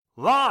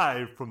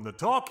Live from the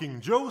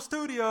Talking Joe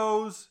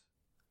studios,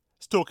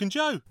 it's Talking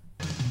Joe.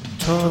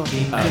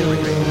 Talking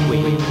Joe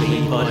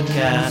weekly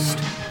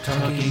podcast.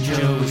 Talking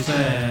Joe is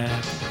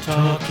there.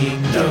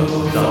 Talking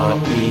Joe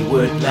thought we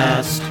would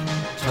last.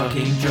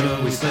 Talking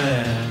Joe is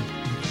there.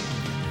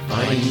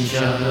 Find each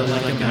other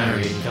like a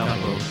married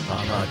couple.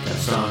 Our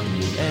podcast on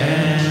the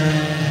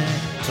air.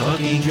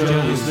 Talking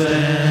Joe is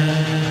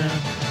there.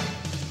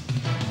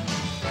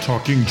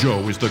 Talking Joe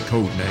is the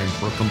code name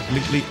for a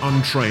completely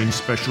untrained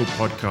special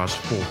podcast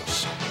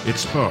force.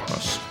 Its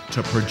purpose,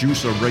 to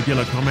produce a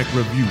regular comic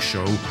review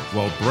show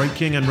while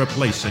breaking and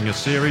replacing a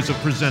series of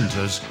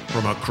presenters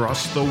from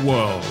across the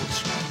world.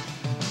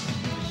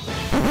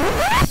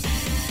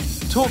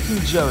 Talking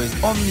Joe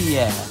is on the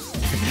air.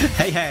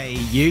 Hey,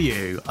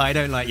 you. I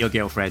don't like your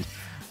girlfriend.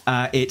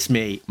 It's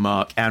me,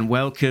 Mark, and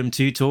welcome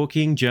to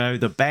Talking Joe,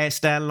 the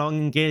best and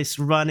longest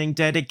running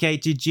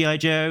dedicated G.I.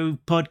 Joe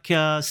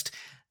podcast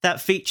that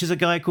features a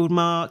guy called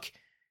Mark,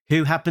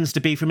 who happens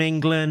to be from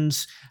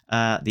England.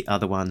 The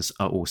other ones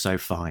are also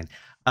fine.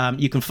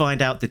 You can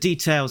find out the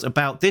details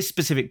about this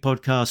specific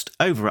podcast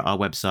over at our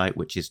website,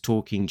 which is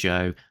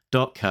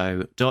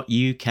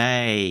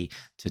talkingjoe.co.uk.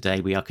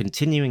 Today we are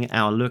continuing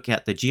our look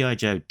at the G.I.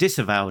 Joe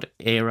Disavowed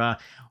era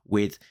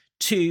with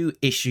two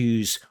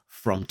issues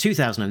from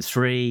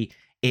 2003.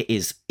 It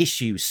is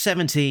issue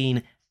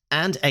 17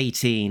 and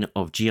 18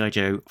 of G.I.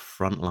 Joe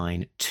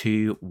Frontline,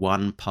 two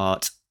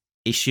one-part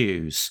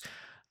issues.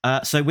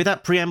 So with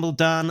that preamble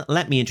done,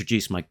 let me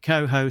introduce my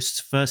co-hosts.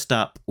 First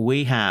up,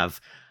 we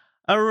have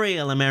a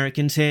real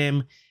American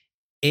Tim.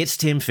 It's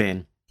Tim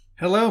Finn.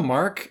 Hello,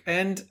 Mark,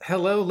 and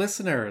hello,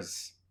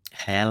 listeners.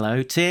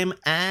 Hello, Tim.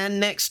 And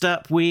next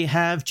up, we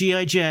have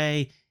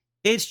G.I.J.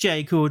 It's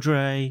Jay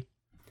Cordray.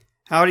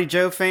 Howdy,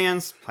 Joe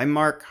fans. Hi,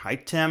 Mark. Hi,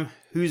 Tim.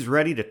 Who's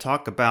ready to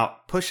talk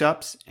about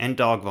push-ups and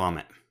dog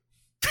vomit?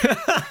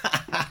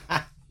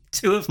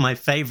 Two of my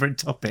favorite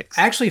topics.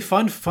 Actually,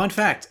 fun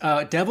fact.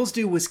 Devil's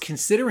Due was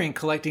considering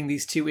collecting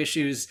these two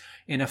issues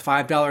in a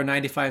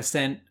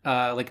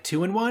 $5.95 like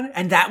 2-in-1,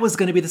 and that was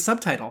going to be the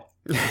subtitle.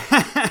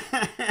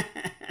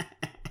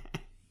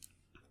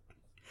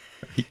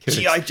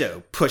 G.I.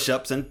 Joe,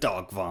 push-ups and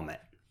dog vomit.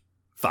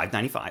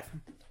 $5.95.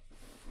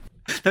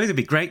 Those would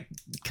be great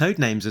code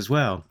names as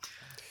well.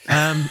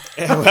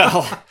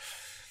 Well,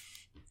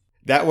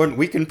 that one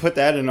we can put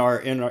that in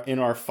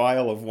our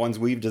file of ones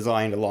we've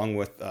designed along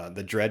with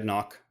the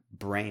Dreadnought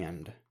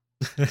brand.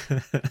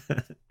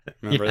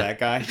 Remember that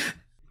guy?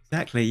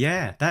 Exactly.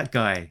 Yeah, that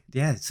guy.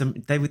 Yeah,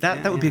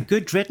 that would be a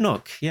good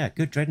Dreadnought. Yeah,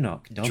 good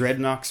Dreadnought.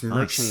 Dreadnought's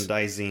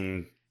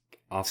merchandising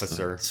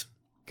officer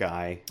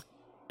guy.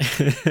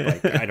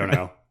 I don't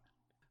know.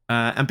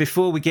 And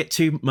before we get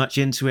too much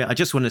into it, I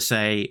just want to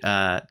say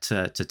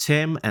to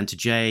Tim and to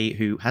Jay,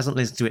 who hasn't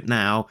listened to it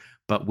now,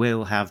 but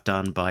will have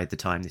done by the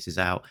time this is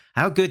out,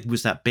 how good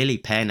was that Billy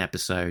Penn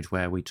episode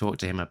where we talked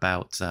to him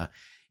about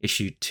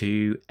issue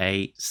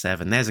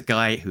 287? There's a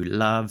guy who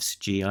loves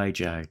G.I.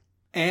 Joe.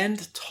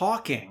 And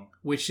talking,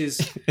 which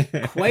is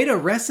quite a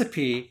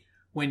recipe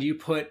when you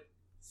put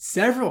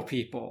several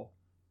people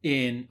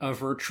in a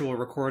virtual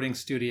recording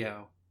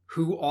studio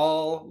who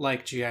all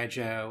like G.I.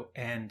 Joe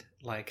and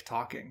like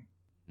talking.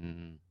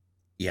 Mm-hmm.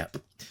 Yep.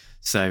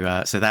 So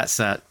that's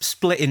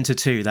split into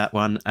two, that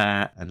one,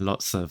 and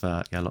lots of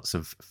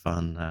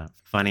fun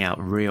finding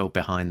out real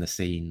behind the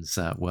scenes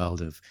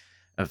world of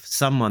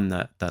someone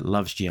that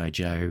loves G.I.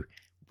 Joe,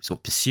 sort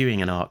of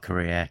pursuing an art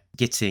career,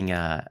 getting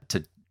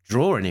to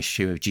draw an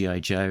issue of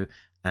G.I. Joe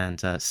and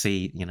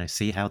see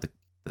how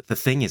the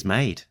thing is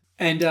made.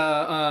 And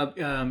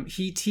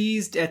he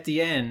teased at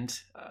the end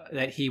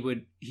that he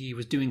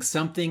was doing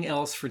something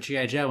else for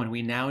G.I. Joe, and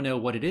we now know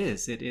what it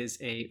is. It is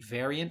a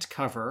variant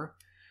cover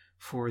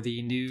for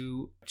the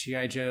new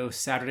G.I. Joe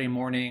Saturday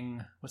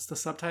morning. What's the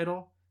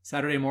subtitle?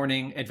 Saturday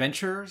Morning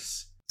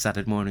Adventures.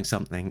 Saturday morning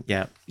something.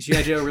 Yeah.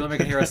 G.I. Joe Real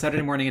American Hero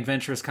Saturday Morning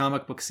Adventures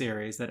comic book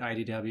series that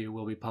IDW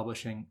will be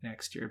publishing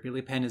next year.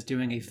 Billy Penn is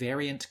doing a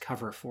variant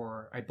cover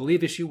for, I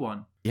believe, issue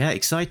 1. Yeah,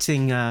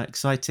 exciting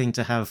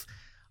to have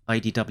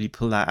IDW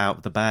pull that out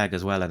of the bag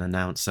as well and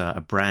announce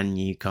a brand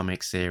new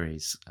comic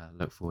series.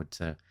 Look forward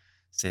to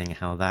seeing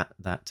how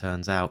that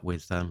turns out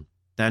with Dan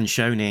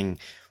Schoening,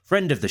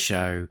 friend of the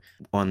show,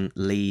 on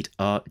lead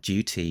art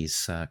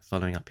duties,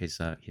 following up his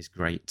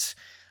great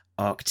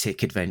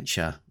Arctic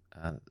adventure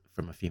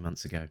from a few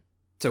months ago.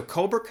 So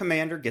Cobra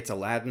Commander gets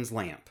Aladdin's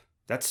lamp.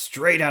 That's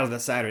straight out of the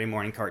Saturday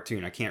morning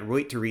cartoon. I can't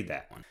wait to read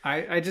that one.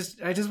 I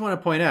just want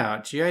to point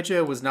out, G.I.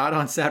 Joe was not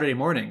on Saturday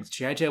mornings.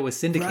 G.I. Joe was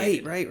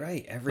syndicated.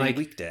 Right. Every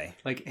weekday.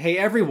 Like, hey,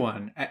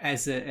 everyone,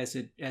 as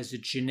a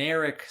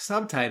generic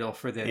subtitle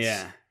for this.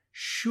 Yeah.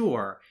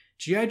 Sure.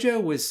 G.I. Joe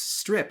was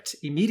stripped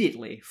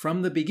immediately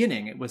from the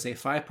beginning. It was a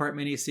 5-part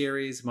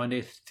miniseries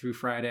Monday through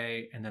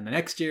Friday, and then the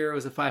next year it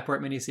was a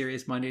 5-part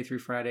miniseries Monday through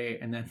Friday,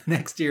 and then the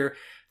next year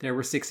there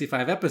were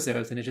 65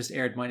 episodes, and it just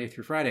aired Monday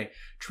through Friday.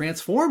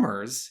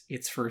 Transformers,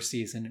 its first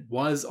season,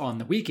 was on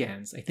the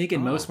weekends. I think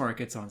in most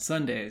markets on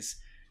Sundays.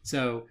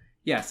 So,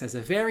 yes, as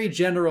a very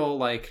general,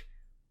 like,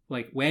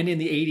 like when in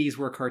the 80s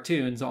were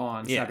cartoons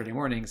on Yeah. Saturday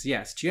mornings,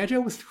 yes, G.I.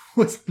 Joe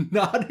was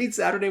not a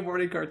Saturday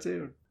morning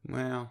cartoon.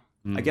 Well,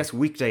 I guess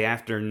weekday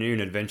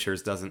afternoon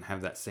adventures doesn't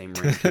have that same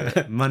ring to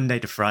it. Monday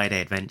to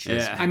Friday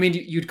adventures. Yeah. I mean,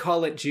 you'd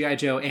call it G.I.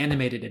 Joe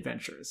Animated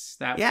Adventures.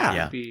 That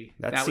Yeah. would be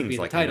That that would seems be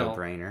the like a title.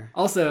 no-brainer.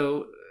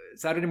 Also,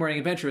 Saturday Morning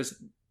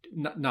Adventures,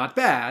 not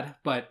bad,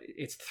 but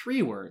it's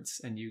 3 words,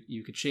 and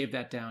you could shave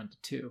that down to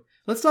 2.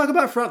 Let's talk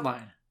about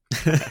Frontline.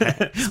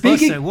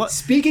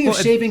 Speaking of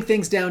shaving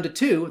things down to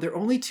 2, there are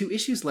only 2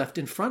 issues left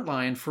in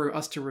Frontline for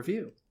us to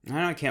review.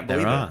 I can't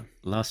believe There it. are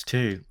last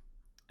 2.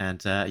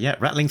 And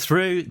rattling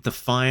through the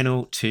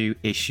final 2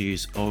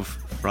 issues of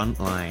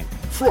Frontline.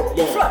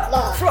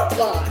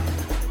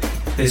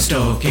 There's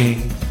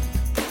talking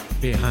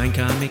behind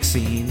comic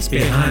scenes,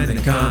 behind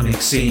the comic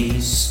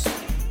scenes.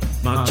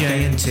 Mark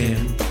J and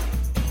Tim.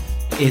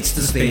 It's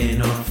the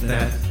spin-off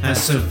that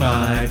has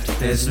survived.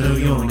 There's no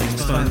yawning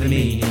to find the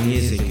meaning.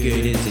 Is it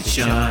good? Is it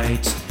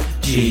shite?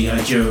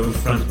 G.I. Joe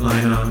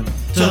Frontline on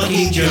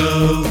Talking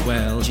Joe.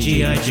 Well,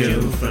 G.I. Joe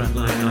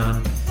Frontline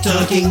on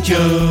Talking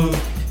Joe.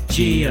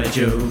 G.I.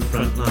 Joe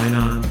Frontline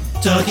on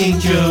Talking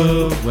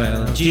Joe.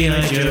 Well,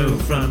 G.I. Joe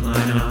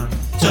Frontline on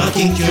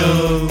Talking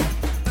Joe.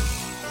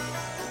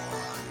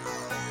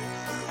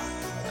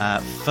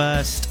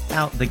 First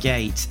out the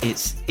gate,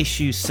 it's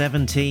issue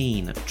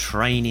 17,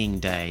 Training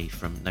Day,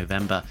 from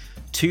November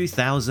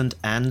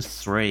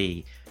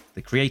 2003.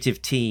 The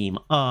creative team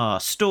are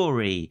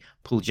Story,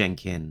 Paul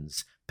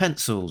Jenkins,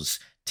 Pencils,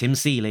 Tim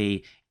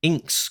Seeley,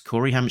 Inks,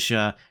 Corey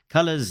Hampshire,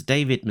 Colors,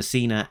 David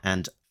Messina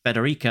and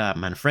Federica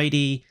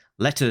Manfredi,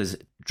 Letters,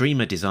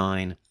 Dreamer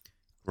Design,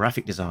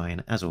 Graphic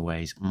Design, as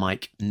always,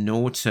 Mike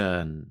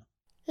Norton.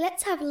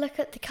 Let's have a look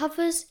at the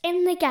covers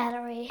in the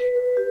gallery.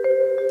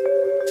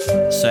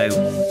 So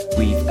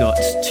we've got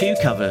 2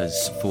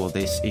 covers for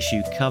this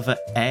issue. Cover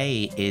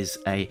A is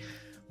a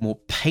more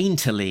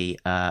painterly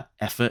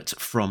effort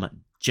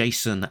from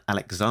Jason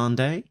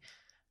Alexander,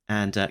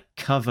 and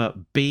cover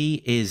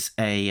B is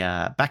a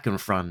back and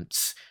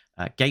front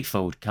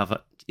gatefold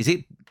cover. Is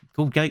it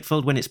called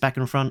gatefold when it's back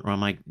and front, or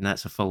am I?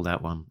 That's a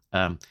fold-out one.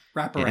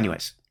 Wraparound.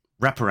 Anyways,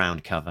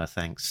 wraparound cover.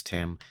 Thanks,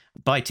 Tim.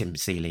 By Tim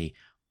Seeley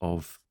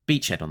of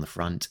Beachhead on the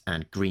front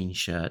and Green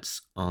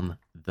Shirts on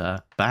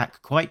the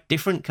back. Quite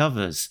different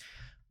covers.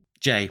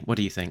 Jay, what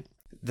do you think?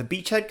 The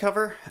Beachhead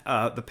cover,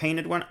 the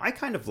painted one, I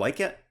kind of like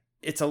it.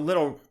 It's a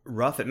little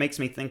rough. It makes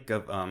me think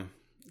of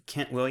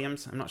Kent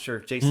Williams. I'm not sure.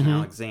 Jason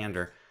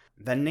Alexander.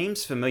 That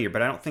name's familiar,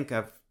 but I don't think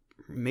I've...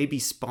 Maybe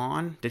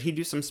Spawn? Did he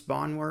do some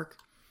Spawn work?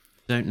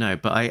 Don't know,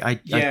 but I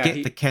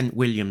get the Kent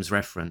Williams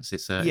reference.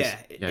 It's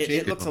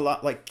it looks a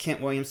lot like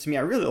Kent Williams to me.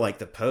 I really like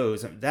the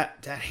pose.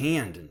 That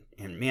hand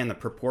and man, the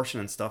proportion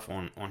and stuff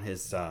on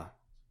his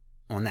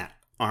on that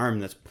arm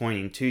that's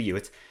pointing to you.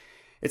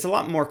 It's a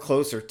lot more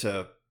closer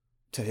to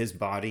his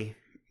body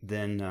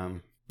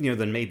than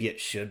than maybe it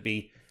should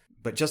be.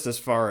 But just as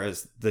far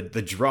as the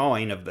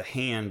drawing of the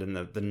hand and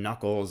the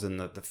knuckles and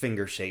the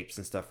finger shapes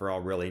and stuff are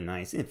all really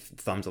nice.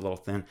 Thumb's a little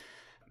thin.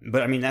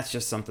 But I mean, that's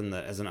just something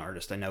that as an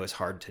artist I know is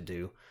hard to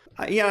do.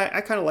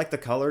 I kind of like the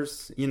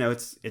colors.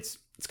 It's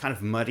kind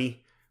of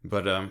muddy,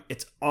 but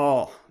it's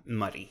all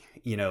muddy.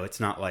 It's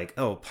not like,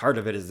 oh, part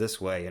of it is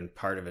this way and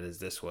part of it is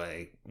this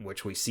way,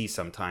 which we see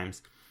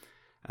sometimes.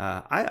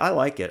 I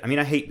like it. I mean,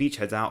 I hate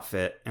Beachhead's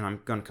outfit, and I'm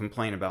going to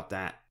complain about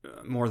that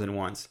more than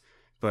once.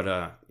 But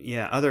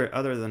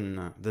other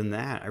than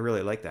that, I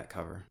really like that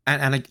cover.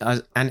 And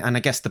I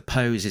guess the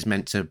pose is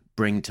meant to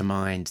bring to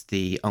mind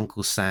the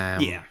Uncle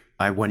Sam. Yeah.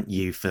 I want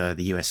you for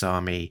the US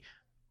Army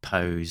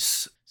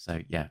pose.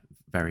 So yeah,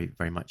 very,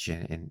 very much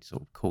in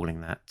sort of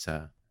calling that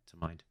to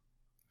mind.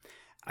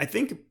 I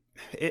think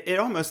it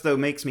almost though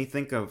makes me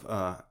think of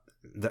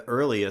the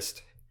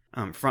earliest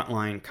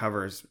Frontline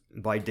covers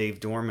by Dave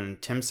Dorman.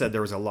 Tim said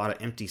there was a lot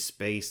of empty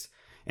space,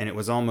 and it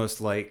was almost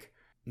like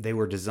they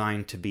were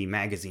designed to be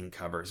magazine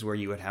covers where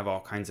you would have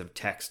all kinds of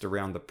text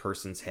around the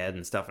person's head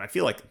and stuff. And I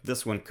feel like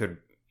this one could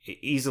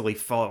easily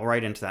fall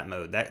right into that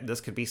mode.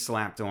 This could be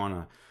slapped on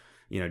a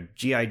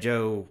G.I.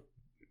 Joe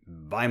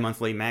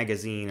bi-monthly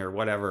magazine or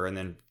whatever, and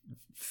then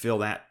fill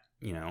that,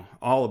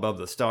 all above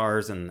the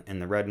stars and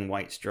the red and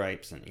white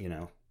stripes. And,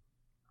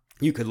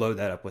 you could load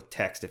that up with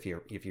text if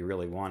you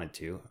really wanted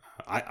to.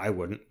 I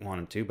wouldn't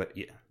want him to, but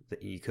yeah,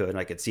 you could.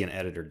 I could see an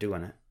editor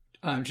doing it.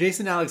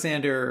 Jason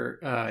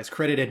Alexander is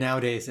credited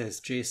nowadays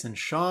as Jason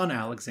Sean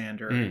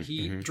Alexander.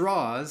 He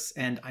draws,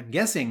 and I'm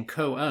guessing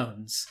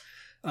co-owns,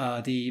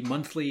 the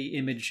monthly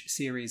image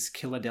series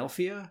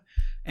Philadelphia,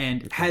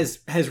 and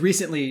has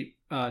recently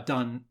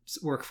done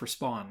work for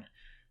Spawn.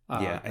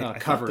 I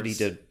covers. thought that he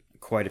did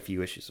quite a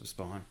few issues of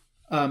Spawn.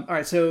 All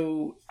right,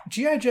 so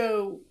G.I.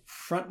 Joe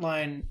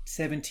Frontline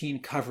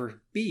 17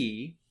 cover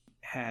B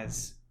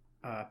has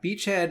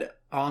Beachhead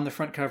on the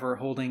front cover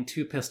holding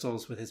 2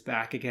 pistols with his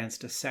back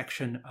against a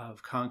section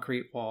of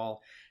concrete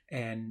wall,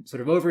 and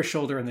sort of over his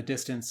shoulder in the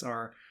distance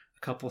are a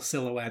couple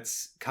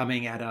silhouettes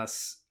coming at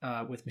us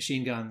with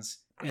machine guns.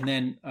 And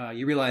then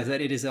you realize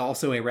that it is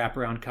also a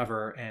wraparound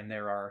cover, and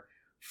there are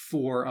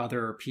 4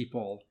 other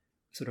people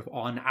sort of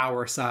on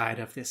our side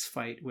of this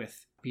fight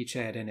with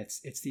Beachhead, and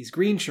it's these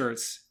green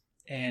shirts.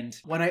 And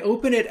when I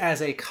open it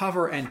as a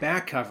cover and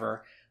back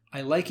cover,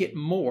 I like it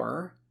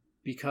more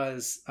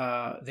because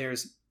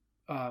there's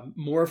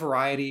more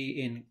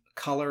variety in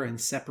color and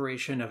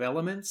separation of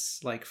elements,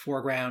 like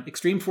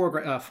extreme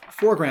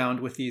foreground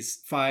with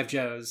these 5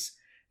 Joes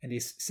and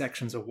these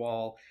sections of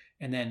wall,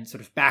 and then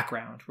sort of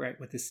background, right,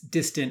 with this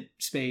distant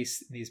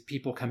space, these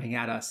people coming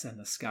at us and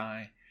the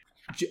sky.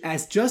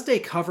 As just a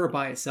cover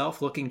by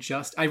itself,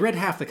 I read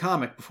half the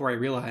comic before I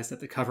realized that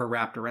the cover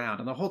wrapped around.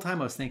 And the whole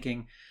time I was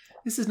thinking,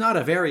 this is not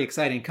a very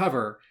exciting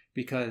cover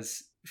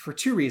because for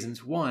 2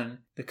 reasons. One,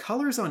 the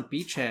colors on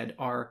Beachhead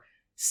are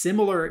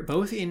similar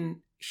both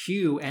in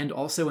hue and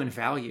also in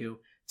value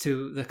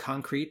to the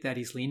concrete that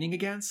he's leaning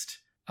against.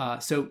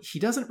 So he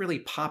doesn't really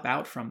pop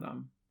out from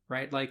them,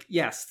 right? Like,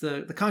 yes,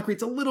 the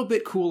concrete's a little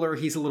bit cooler,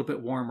 he's a little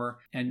bit warmer,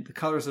 and the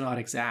colors are not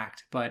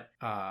exact, but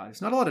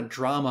there's not a lot of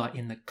drama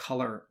in the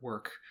color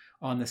work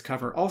on this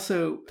cover.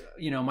 Also,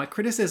 my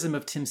criticism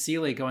of Tim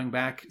Seeley going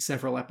back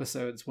several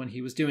episodes when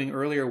he was doing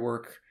earlier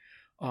work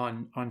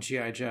on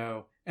G.I.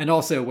 Joe, and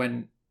also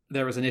when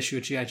there was an issue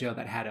of G.I. Joe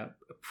that had a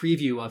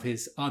preview of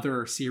his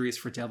other series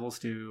for Devil's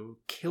Due,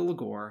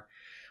 Kilgore.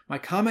 My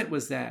comment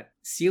was that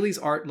Seeley's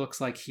art looks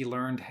like he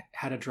learned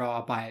how to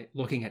draw by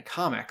looking at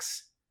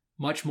comics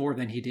much more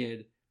than he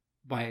did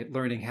by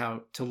learning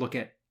how to look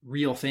at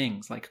real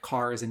things like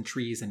cars and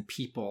trees and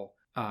people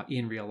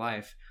in real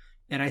life.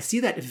 And I see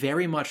that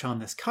very much on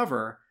this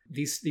cover.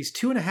 These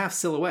 2.5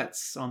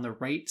 silhouettes on the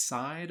right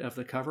side of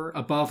the cover,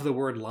 above the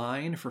word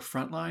line for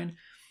frontline,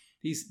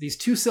 these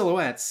 2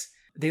 silhouettes,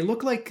 they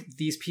look like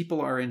these people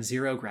are in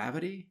zero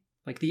gravity.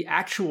 Like the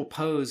actual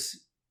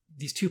pose,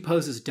 these 2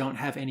 poses don't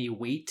have any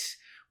weight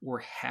or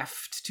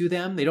heft to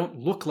them. They don't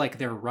look like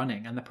they're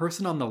running. And the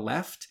person on the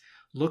left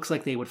looks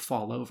like they would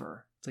fall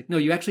over. It's like, no,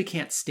 you actually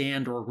can't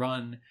stand or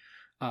run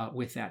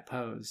with that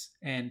pose.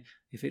 And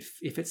if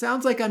it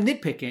sounds like I'm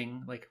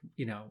nitpicking, like,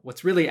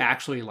 what's really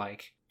actually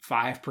like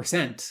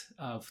 5%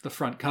 of the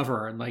front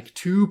cover and like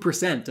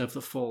 2% of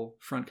the full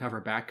front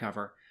cover, back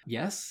cover.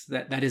 Yes,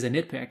 that is a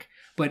nitpick,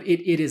 but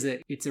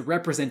it's a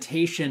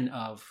representation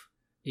of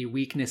a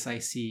weakness I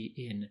see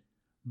in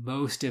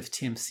most of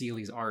Tim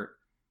Seeley's art,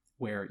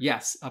 where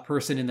yes, a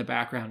person in the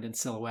background in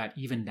silhouette,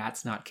 even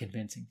that's not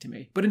convincing to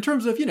me. But in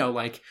terms of,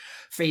 like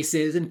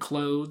faces and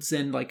clothes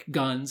and like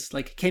guns,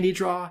 like can he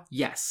draw?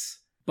 Yes.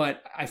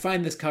 But I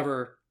find this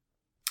cover,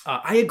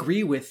 I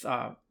agree with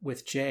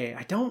Jay.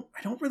 I don't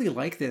really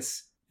like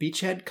this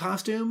Beachhead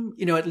costume.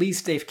 At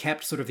least they've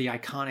kept sort of the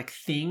iconic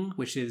thing,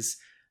 which is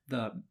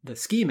the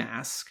ski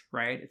mask,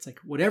 right? It's like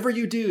whatever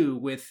you do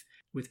with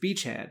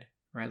Beachhead,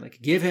 right?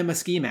 Like give him a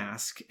ski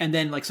mask, and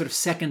then like sort of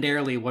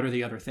secondarily, what are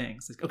the other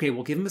things? Like, okay,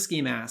 we'll give him a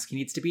ski mask. He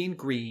needs to be in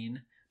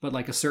green, but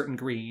like a certain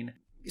green.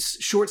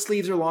 Short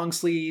sleeves or long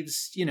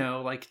sleeves,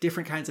 like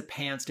different kinds of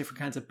pants, different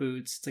kinds of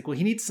boots. It's like, well,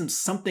 he needs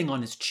something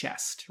on his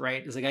chest,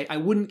 right? It's like I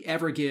wouldn't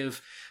ever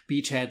give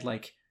Beachhead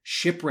like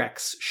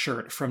Shipwreck's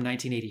shirt from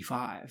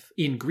 1985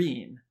 in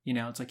green.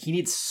 It's like he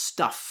needs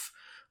stuff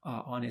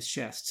on his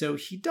chest. So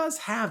he does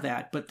have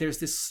that, but there's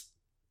this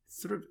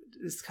sort of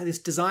this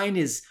design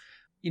is,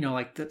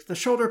 like the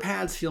shoulder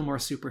pads feel more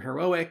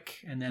superheroic,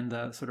 and then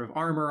the sort of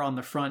armor on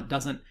the front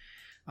doesn't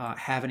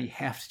have any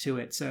heft to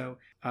it. So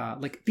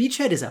like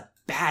Beachhead is a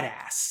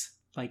badass.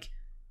 Like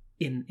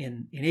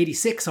in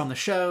 86 on the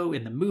show,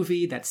 in the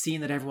movie, that scene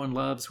that everyone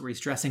loves where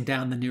he's dressing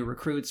down the new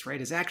recruits, right?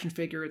 His action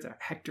figure, it's a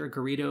Hector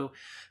Garrido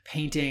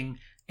painting,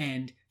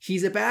 and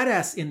he's a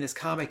badass in this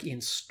comic in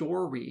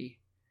story,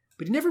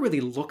 but he never really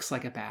looks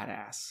like a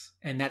badass.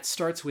 And that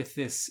starts with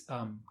this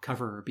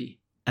cover B.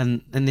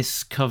 And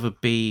this cover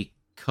B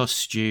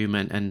costume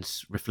and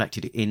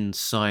reflected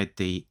inside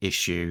the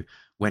issue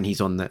when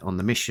he's on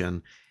the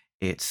mission,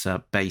 it's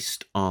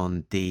based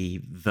on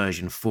the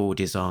version 4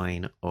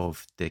 design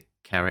of the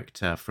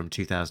character from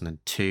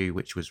 2002,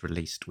 which was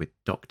released with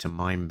Dr.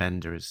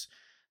 Mindbender as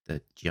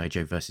the G.I.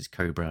 Joe versus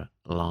Cobra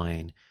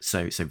line.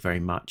 So very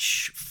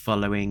much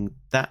following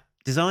that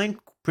design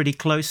pretty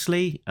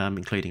closely,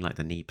 including like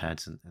the knee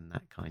pads and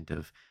that kind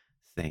of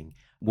thing.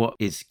 What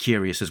is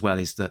curious as well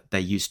is that they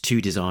used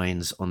 2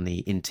 designs on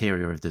the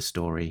interior of the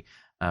story,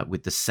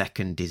 with the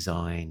second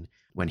design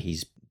when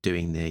he's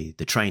doing the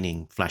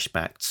training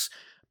flashbacks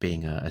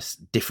being a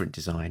different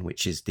design,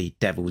 which is the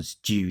Devil's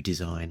Due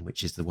design,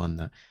 which is the one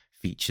that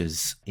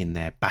features in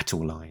their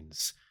battle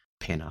lines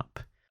pin-up.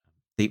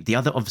 The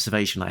other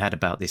observation I had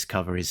about this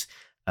cover is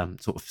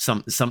sort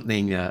of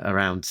something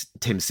around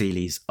Tim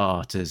Seeley's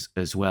art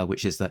as well,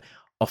 which is that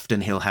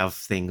often he'll have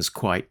things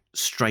quite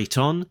straight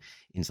on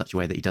in such a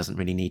way that he doesn't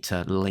really need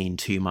to lean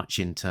too much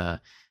into,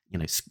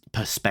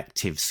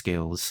 perspective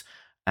skills,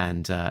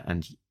 and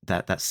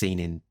that scene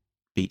in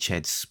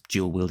Beachhead's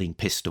dual-wielding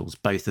pistols,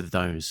 both of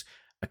those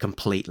are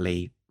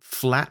completely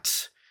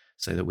flat,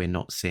 so that we're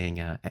not seeing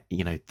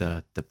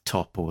the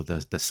top or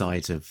the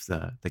sides of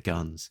the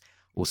guns.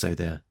 Also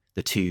the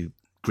 2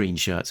 green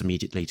shirts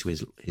immediately to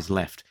his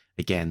left,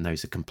 again,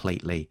 those are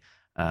completely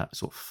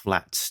sort of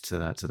flat to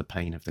the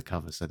pane of the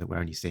cover, so that we're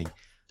only seeing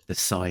the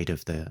side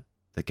of the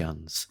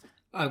guns.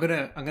 I'm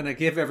gonna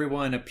give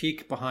everyone a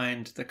peek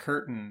behind the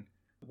curtain.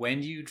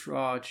 When you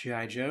draw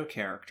G.I. Joe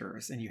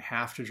characters and you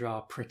have to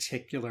draw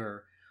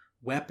particular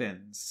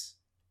weapons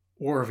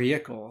or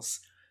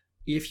vehicles,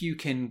 if you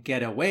can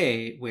get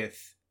away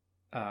with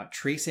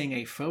tracing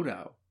a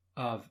photo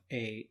of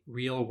a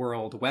real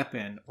world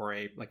weapon or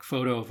a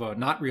photo of a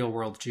not real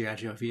world G.I.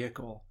 Joe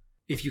vehicle,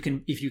 if you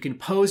can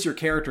pose your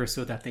character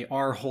so that they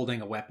are holding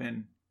a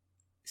weapon,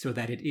 so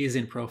that it is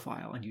in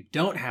profile and you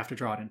don't have to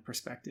draw it in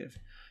perspective,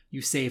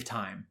 you save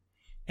time.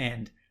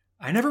 And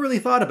I never really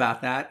thought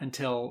about that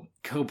until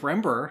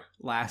Cobrember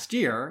last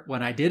year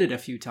when I did it a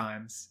few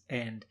times.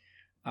 And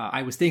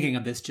I was thinking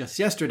of this just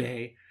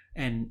yesterday,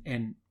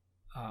 and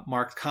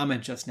Mark's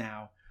comment just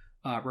now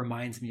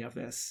reminds me of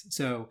this.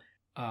 So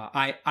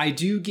I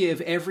do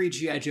give every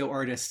G.I. Joe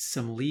artist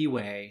some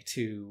leeway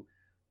to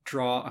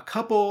draw a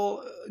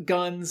couple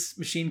guns,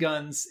 machine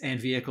guns, and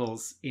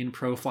vehicles in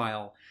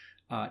profile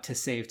to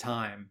save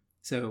time.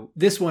 So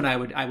this one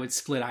I would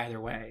split either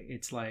way.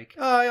 It's like,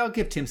 oh, I'll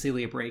give Tim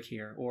Seeley a break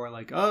here, or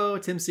like, oh,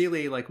 Tim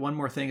Seeley, like one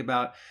more thing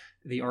about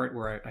the art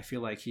where I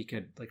feel like he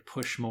could like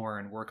push more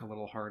and work a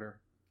little harder.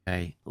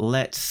 Okay,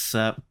 let's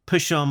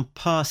push on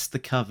past the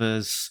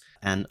covers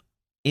and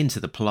into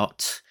the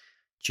plot.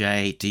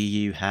 Jay, do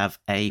you have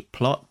a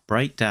plot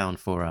breakdown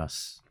for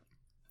us?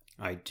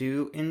 I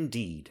do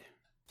indeed.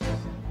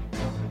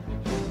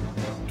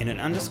 In an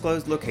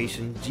undisclosed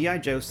location, G.I.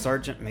 Joe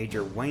Sergeant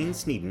Major Wayne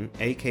Sneeden,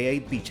 aka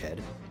Beachhead,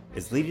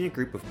 is leading a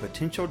group of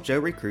potential Joe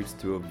recruits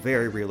through a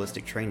very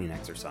realistic training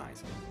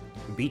exercise.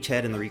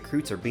 Beachhead and the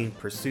recruits are being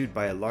pursued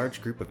by a large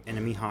group of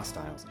enemy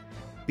hostiles.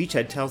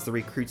 Beachhead tells the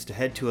recruits to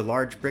head to a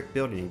large brick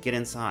building and get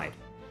inside.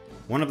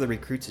 One of the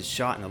recruits is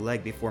shot in the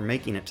leg before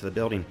making it to the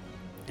building,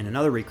 and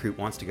another recruit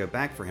wants to go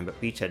back for him,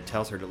 but Beachhead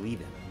tells her to leave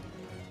him.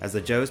 As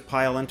the Joes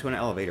pile into an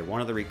elevator,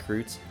 one of the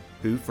recruits,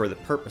 who, for the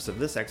purpose of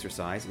this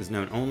exercise, is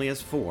known only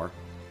as 4,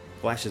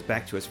 flashes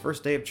back to his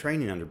first day of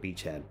training under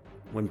Beachhead,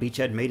 when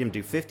Beachhead made him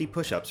do 50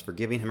 push-ups for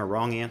giving him a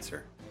wrong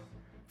answer.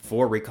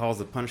 4 recalls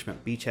the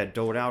punishment Beachhead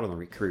doled out on the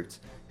recruits,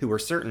 who were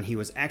certain he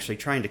was actually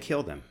trying to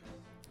kill them.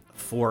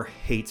 4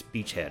 hates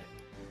Beachhead.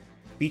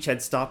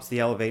 Beachhead stops the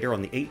elevator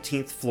on the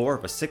 18th floor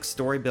of a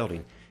 6-story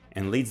building,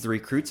 and leads the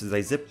recruits as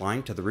they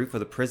zipline to the roof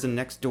of the prison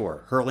next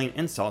door, hurling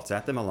insults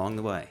at them along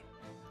the way.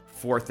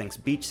 4 thinks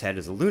Beachhead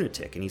is a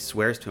lunatic, and he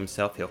swears to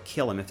himself he'll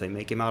kill him if they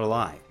make him out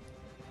alive.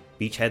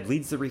 Beachhead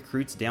leads the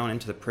recruits down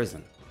into the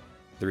prison.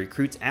 The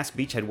recruits ask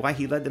Beachhead why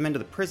he led them into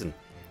the prison.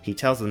 He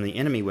tells them the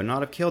enemy would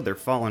not have killed their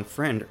fallen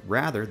friend,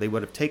 rather they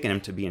would have taken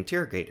him to be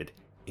interrogated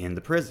in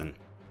the prison.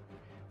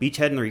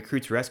 Beachhead and the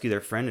recruits rescue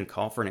their friend and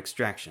call for an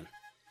extraction.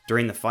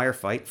 During the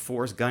firefight,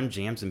 4's gun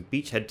jams and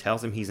Beachhead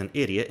tells him he's an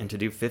idiot and to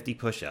do 50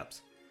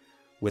 push-ups.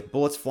 With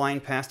bullets flying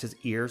past his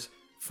ears,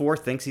 4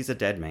 thinks he's a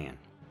dead man.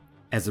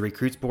 As the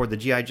recruits board the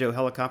G.I. Joe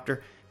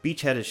helicopter,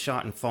 Beachhead is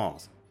shot and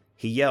falls.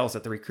 He yells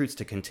at the recruits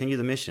to continue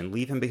the mission,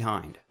 leave him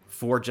behind.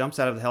 4 jumps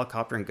out of the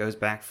helicopter and goes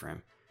back for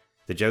him.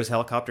 The Joe's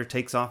helicopter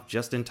takes off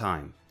just in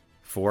time.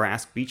 4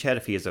 asks Beachhead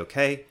if he is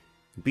okay.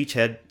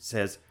 Beachhead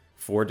says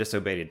 4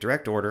 disobeyed a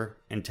direct order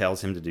and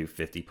tells him to do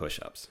 50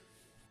 push-ups.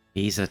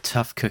 He's a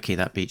tough cookie,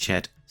 that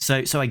Beachhead.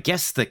 So I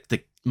guess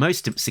the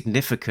most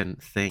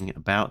significant thing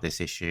about this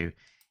issue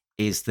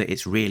is that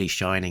it's really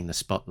shining the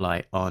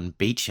spotlight on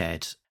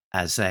Beachhead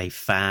as a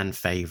fan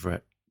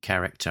favorite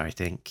character. I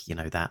think, you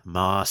know, that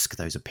mask,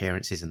 those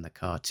appearances in the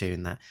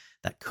cartoon,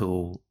 that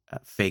cool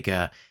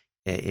figure,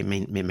 it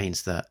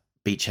means that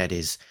Beachhead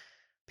is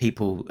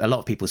a lot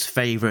of people's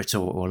favorite,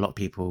 or a lot of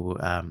people,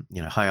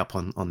 high up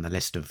on the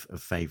list of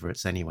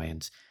favorites anyway.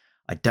 And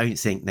I don't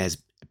think there's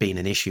been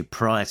an issue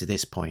prior to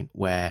this point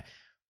where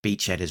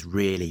Beachhead has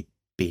really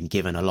been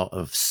given a lot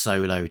of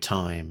solo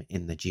time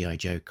in the G.I.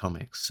 Joe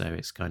comics. So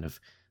it's kind of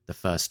the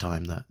first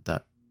time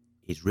that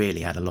he's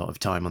really had a lot of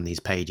time on these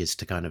pages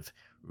to kind of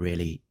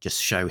really just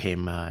show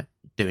him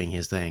doing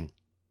his thing.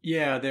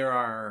 Yeah, there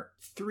are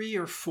 3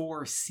 or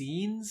 4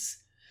 scenes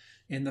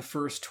in the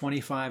first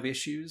 25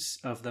 issues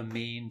of the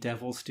main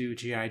Devil's Due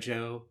G.I.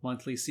 Joe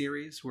monthly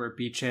series where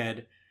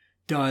Beachhead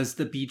does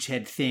the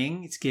Beachhead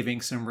thing. It's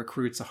giving some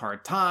recruits a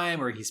hard time,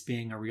 or he's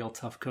being a real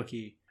tough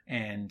cookie.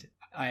 And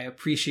I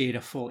appreciate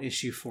a full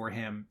issue for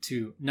him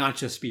to not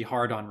just be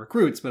hard on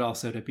recruits, but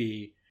also to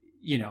be,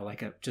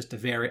 like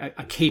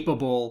a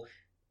capable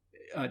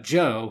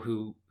Joe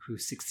who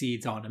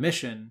succeeds on a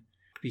mission.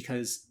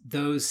 Because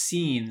those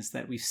scenes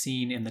that we've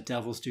seen in the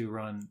Devil's Due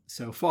run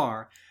so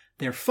far,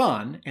 they're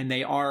fun and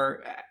they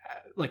are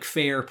like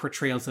fair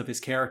portrayals of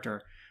his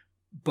character.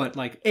 But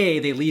like A,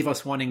 they leave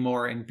us wanting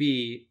more, and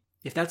B,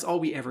 if that's all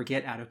we ever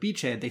get out of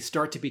Beachhead, they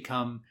start to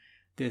become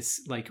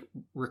this like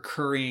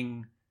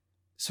recurring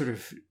sort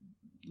of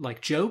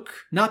like joke.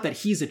 Not that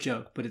he's a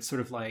joke, but it's sort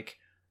of like,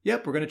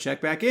 yep, we're going to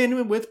check back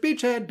in with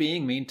Beachhead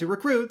being mean to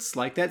recruits,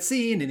 like that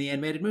scene in the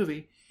animated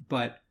movie.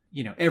 But,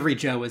 every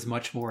Joe is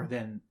much more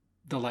than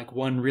the like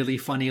one really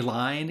funny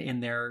line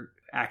in their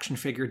action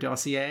figure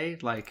dossier,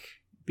 like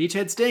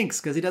Beachhead stinks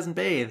because he doesn't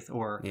bathe,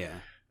 or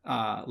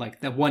like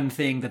the one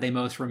thing that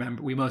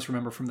we most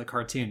remember from the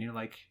cartoon,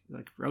 like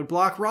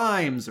Roadblock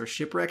rhymes or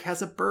Shipwreck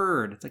has a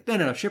bird. It's like,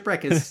 no,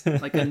 Shipwreck is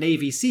like a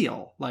Navy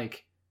SEAL.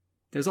 Like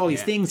there's all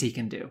these things he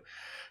can do.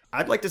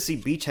 I'd like to see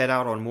Beachhead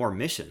out on more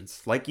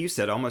missions. Like you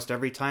said, almost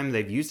every time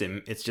they've used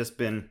him, it's just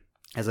been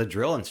as a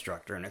drill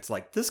instructor. And it's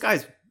like, this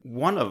guy's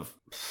one of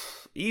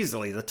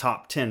easily the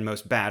top 10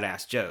 most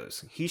badass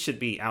Joes. He should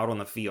be out on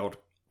the field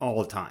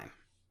all the time.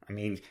 I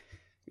mean,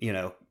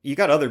 you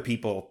got other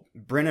people,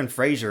 Brendan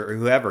Fraser or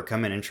whoever,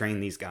 come in and train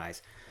these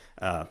guys.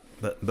 But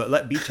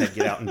let Beachhead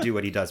get out and do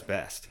what he does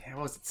best. Yeah,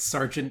 was it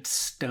Sergeant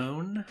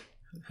Stone?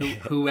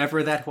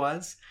 Whoever that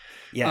was?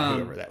 Yeah,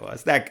 whoever that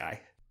was. That guy.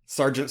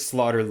 Sergeant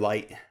Slaughter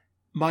Light.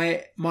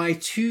 My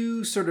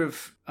two sort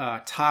of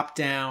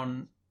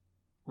top-down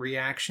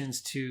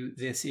reactions to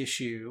this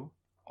issue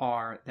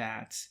are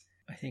that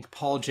I think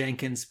Paul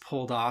Jenkins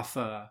pulled off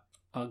a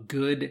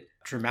good,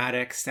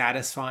 dramatic,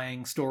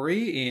 satisfying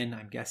story in,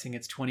 I'm guessing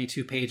it's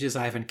 22 pages.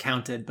 I haven't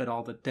counted, but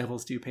all the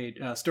Devil's Due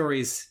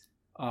stories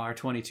are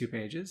 22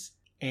 pages.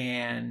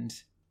 And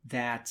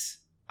that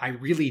I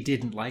really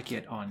didn't like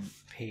it on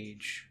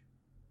page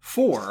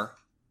 4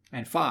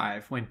 and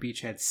 5 when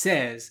Beachhead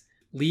says,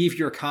 "Leave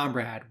your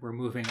comrade, we're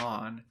moving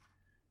on."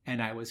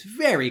 And I was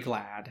very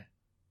glad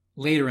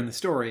later in the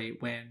story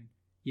when,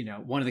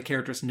 one of the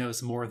characters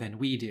knows more than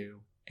we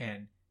do,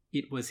 and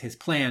it was his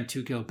plan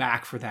to go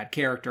back for that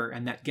character,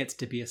 and that gets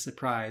to be a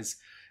surprise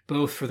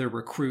both for the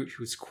recruit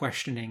who's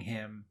questioning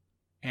him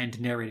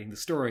and narrating the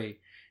story,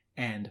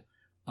 and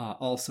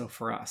also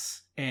for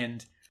us.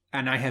 And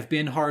I have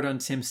been hard on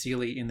Tim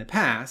Seeley in the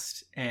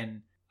past,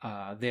 and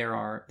there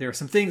are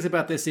some things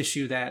about this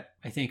issue that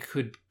I think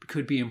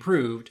could be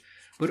improved.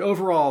 But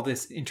overall,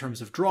 this, in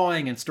terms of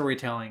drawing and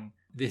storytelling,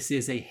 this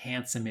is a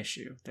handsome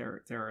issue.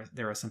 There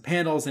are some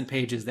panels and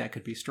pages that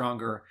could be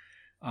stronger,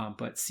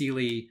 but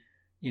Seeley,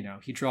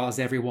 he draws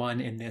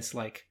everyone in this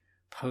like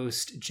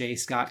post J.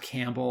 Scott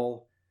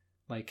Campbell,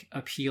 like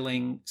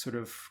appealing sort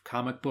of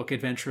comic book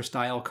adventure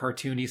style,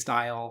 cartoony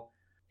style,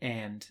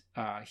 and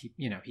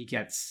he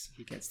gets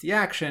the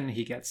action,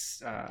 he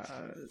gets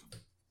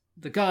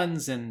the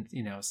guns, and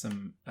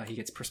he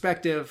gets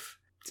perspective.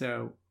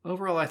 So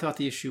overall, I thought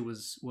the issue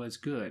was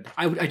good.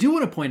 I do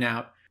want to point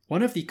out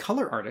one of the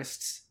color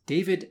artists,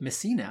 David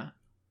Messina.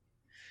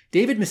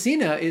 David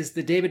Messina is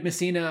the David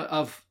Messina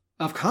of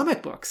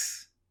comic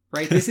books,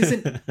 right? This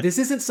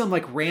isn't some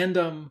like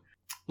random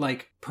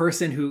like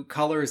person who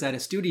colors at a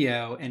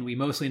studio, and we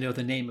mostly know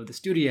the name of the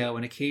studio,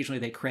 and occasionally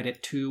they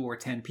credit 2 or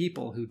 10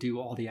 people who do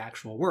all the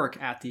actual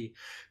work at the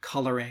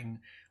coloring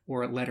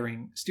or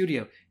lettering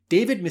studio.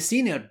 David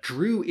Messina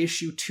drew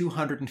issue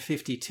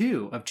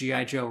 252 of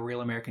G.I. Joe: Real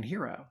American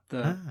Hero,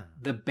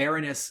 the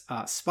Baroness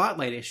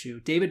Spotlight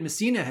issue. David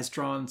Messina has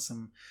drawn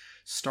some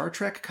Star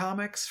Trek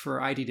comics for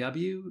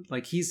IDW.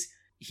 Like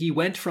he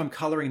went from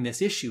coloring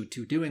this issue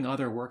to doing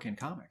other work in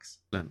comics,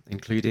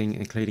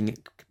 including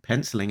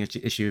penciling an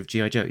issue of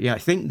G.I. Joe. Yeah, I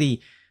think the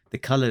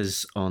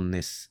colors on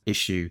this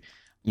issue,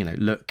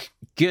 look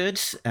good,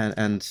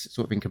 and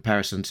sort of in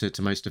comparison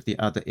to most of the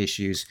other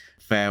issues,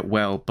 fare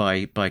well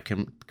by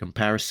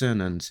comparison,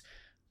 and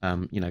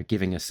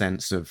giving a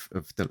sense of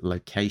the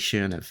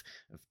location, of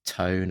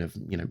tone, of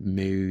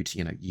mood,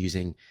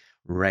 using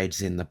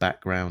reds in the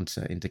background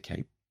to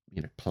indicate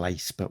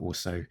place, but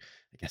also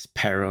I guess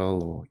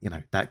peril,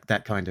 or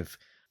that kind of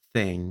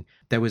thing.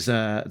 There was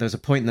a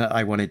point that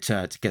I wanted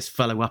to guess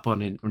follow up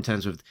on in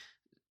terms of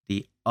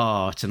the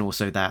art, and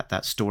also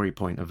that story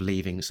point of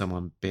leaving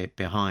someone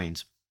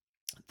behind.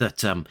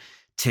 That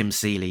Tim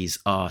Seeley's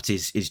art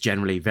is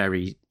generally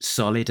very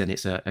solid, and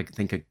it's I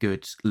think a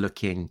good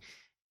looking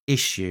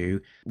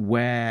issue.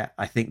 Where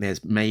I think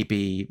there's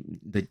maybe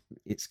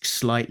it's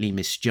slightly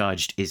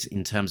misjudged is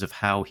in terms of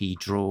how he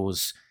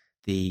draws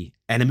the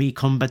enemy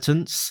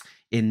combatants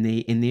in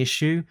the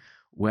issue,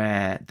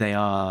 where they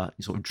are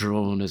sort of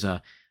drawn as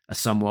a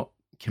somewhat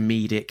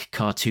comedic,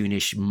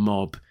 cartoonish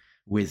mob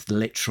with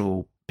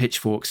literal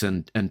pitchforks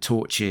and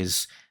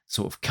torches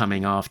sort of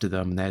coming after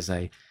them. There's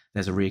a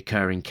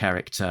recurring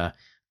character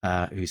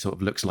who sort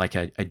of looks like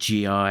a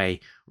GI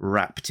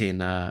wrapped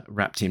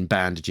in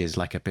bandages,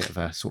 like a bit of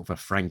a sort of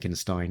a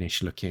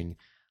Frankensteinish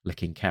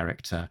looking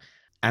character.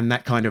 And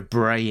that kind of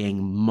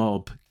braying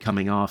mob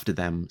coming after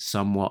them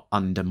somewhat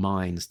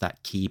undermines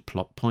that key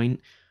plot point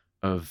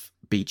of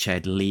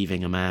Beachhead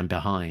leaving a man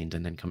behind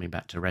and then coming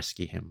back to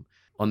rescue him,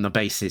 on the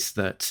basis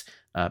that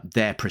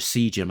their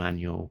procedure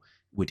manual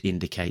would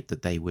indicate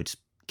that they would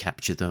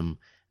capture them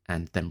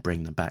and then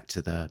bring them back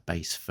to the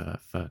base for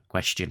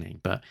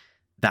questioning. But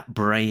that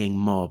braying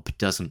mob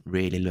doesn't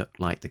really look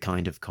like the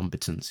kind of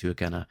combatants who are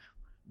going to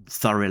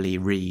thoroughly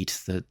read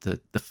the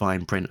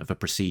fine print of a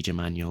procedure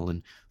manual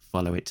and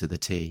follow it to the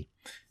T.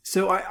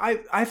 So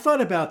I've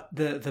thought about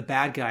the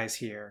bad guys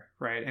here,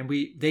 right? And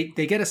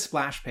they get a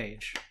splash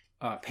page.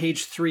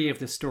 Page 3 of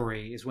the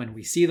story is when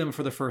we see them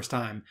for the first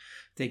time.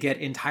 They get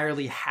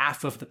entirely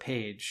half of the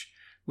page,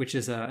 which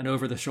is an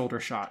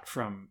over-the-shoulder shot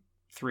from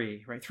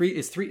 3, right? 3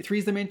 is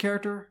the main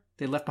character?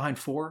 They left behind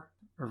 4,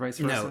 or vice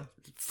versa? No,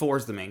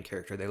 4's the main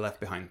character. They left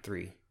behind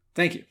 3.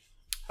 Thank you.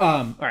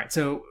 All right,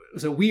 so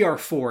we are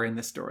 4 in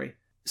this story.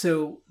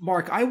 So,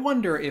 Mark, I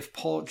wonder if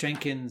Paul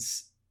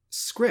Jenkins'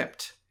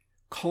 script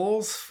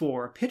calls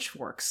for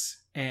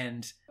pitchforks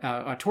and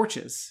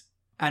torches.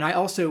 And I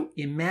also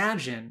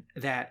imagine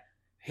that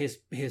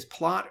his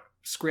plot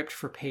script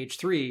for page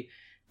 3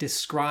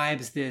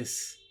 describes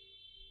this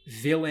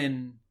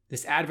villain,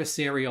 this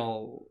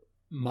adversarial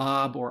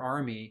mob or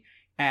army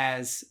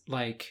as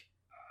like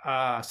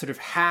sort of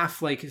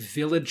half like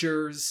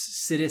villagers,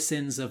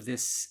 citizens of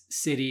this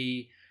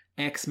city,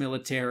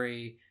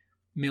 ex-military,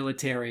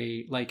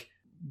 military, like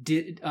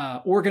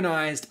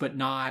organized but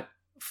not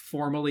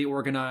formally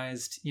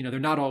organized. You know, they're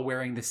not all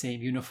wearing the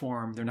same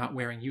uniform. They're not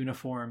wearing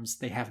uniforms.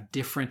 They have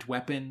different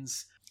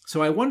weapons.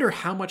 So I wonder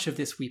how much of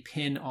this we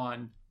pin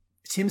on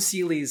Tim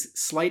Seeley's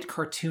slight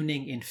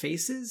cartooning in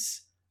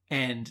faces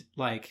and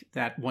like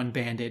that one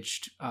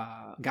bandaged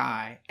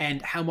guy,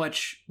 and how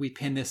much we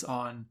pin this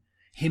on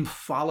him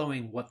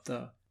following what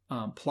the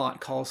plot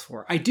calls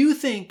for. I do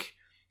think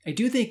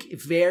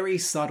very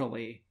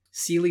subtly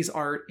Seeley's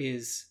art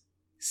is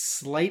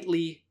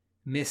slightly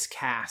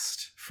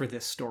miscast for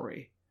this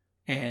story.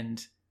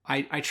 And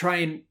I try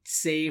and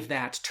save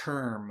that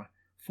term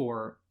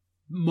for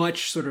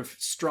much sort of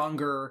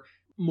stronger,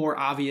 more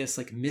obvious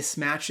like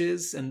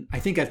mismatches. And I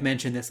think I've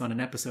mentioned this on an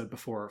episode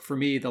before. For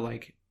me, the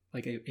like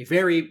a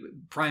very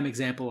prime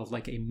example of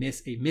like a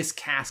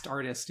miscast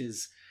artist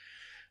is,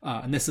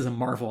 and this is a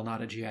Marvel,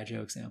 not a G.I.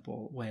 Joe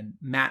example, when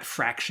Matt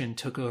Fraction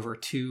took over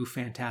 2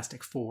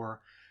 Fantastic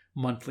Four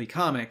monthly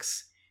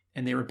comics,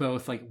 and they were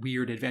both like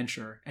weird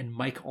adventure, and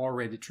Mike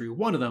Allred drew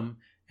one of them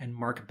and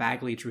Mark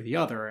Bagley drew the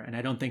other. And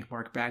I don't think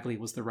Mark Bagley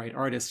was the right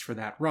artist for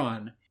that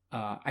run.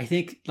 I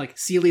think like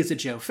Seeley is a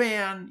Joe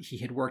fan. He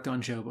had worked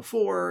on Joe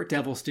before.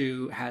 Devil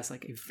Stew has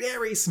like a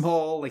very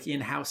small like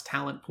in-house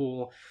talent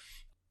pool.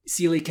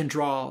 Seeley can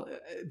draw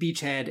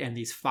Beachhead and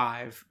these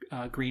 5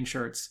 green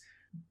shirts,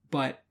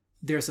 but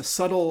there's a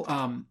subtle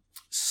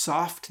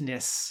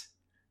softness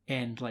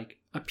and like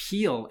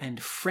appeal and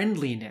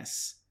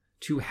friendliness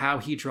to how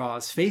he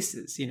draws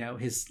faces. You know,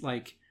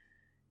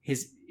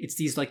 it's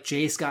these like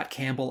J. Scott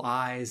Campbell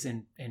eyes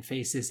and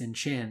faces and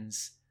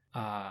chins.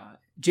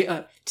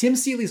 Tim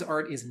Seeley's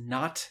art is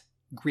not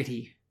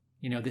gritty.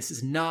 You know, this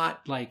is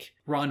not like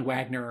Ron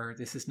Wagner.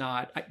 This is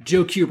not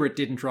Joe Kubert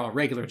didn't draw a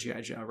regular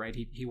G.I. Joe, right?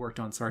 He worked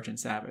on Sergeant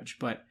Savage,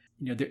 but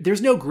you know,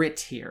 there's no grit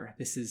here.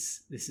 This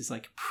is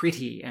like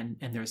pretty and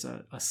there's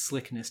a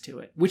slickness to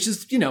it, which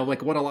is, you know,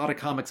 like what a lot of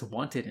comics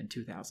wanted in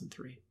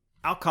 2003.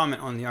 I'll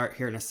comment on the art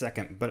here in a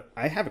second, but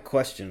I have a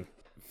question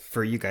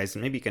for you guys,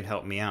 and maybe you can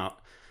help me out.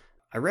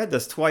 I read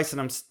this twice, and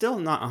I'm still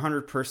not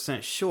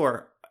 100%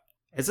 sure.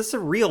 Is this a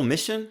real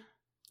mission?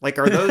 Like,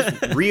 are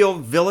those real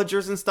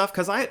villagers and stuff?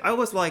 Because I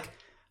was like,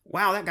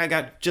 wow, that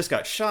guy just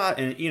got shot,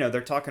 and, you know, they're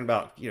talking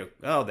about, you know,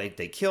 oh, they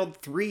killed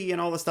 3 and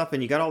all this stuff,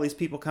 and you got all these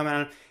people coming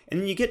out, and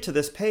then you get to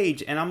this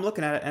page, and I'm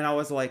looking at it, and I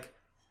was like,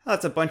 oh,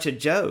 that's a bunch of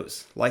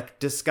Joes, like,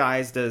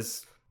 disguised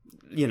as,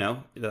 you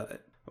know,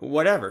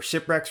 whatever.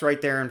 Shipwreck's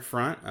right there in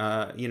front.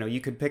 You know,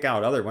 you could pick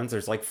out other ones.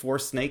 There's like 4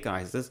 Snake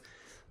Eyes,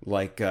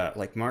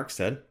 like Mark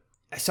said.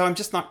 So I'm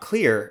just not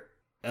clear.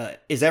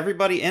 Is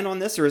everybody in on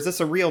this, or is this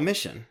a real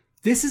mission?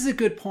 This is a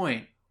good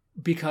point,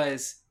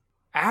 because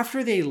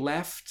after they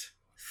left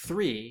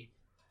 3,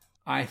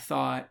 I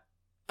thought,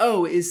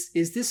 oh, is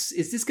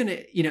this gonna,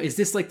 you know, is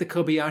this like the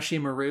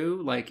Kobayashi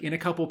Maru? Like in a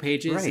couple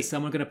pages, right, is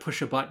someone gonna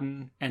push a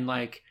button and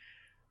like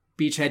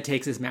Beachhead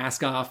takes his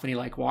mask off and he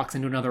like walks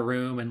into another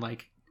room and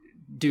like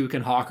Duke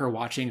and Hawk are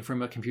watching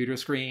from a computer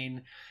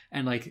screen,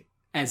 and like,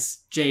 as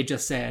Jay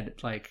just said,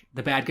 like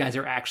the bad guys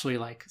are actually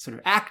like sort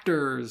of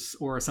actors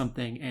or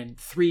something, and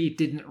 3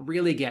 didn't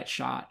really get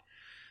shot.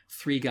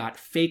 3 got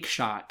fake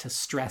shot to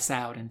stress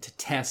out and to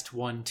test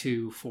 1,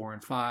 2, 4,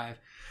 and 5.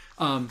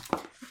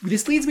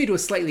 This leads me to a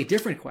slightly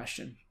different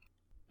question.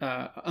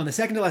 On the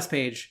second to last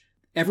page,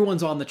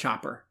 everyone's on the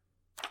chopper.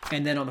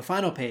 And then on the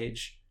final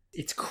page,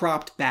 it's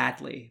cropped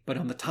badly. But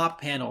on the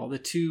top panel, the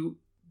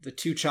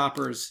two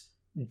choppers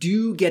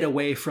do get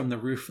away from the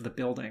roof of the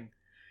building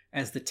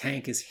as the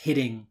tank is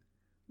hitting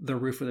the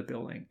roof of the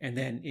building. And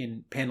then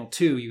in panel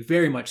 2, you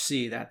very much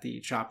see that the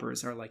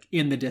choppers are like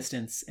in the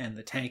distance and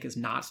the tank is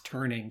not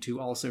turning to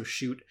also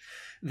shoot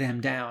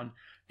them down.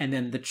 And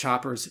then the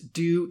choppers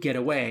do get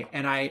away.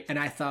 And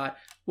I thought,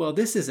 well,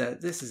 this is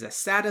a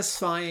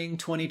satisfying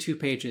 22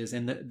 pages.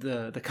 And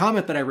the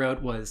comment that I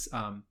wrote was,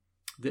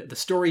 the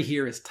story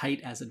here is tight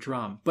as a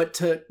drum. But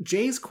to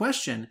Jay's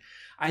question,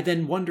 I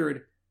then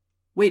wondered,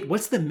 wait,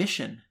 what's the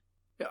mission?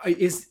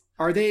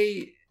 Are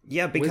they...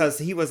 Yeah, because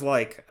he was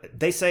like,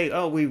 they say,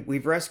 oh,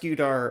 we've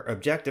rescued our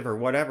objective or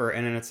whatever.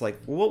 And then it's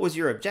like, well, what was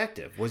your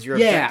objective? Was your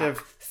objective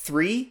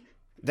 3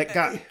 that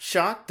got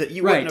shot that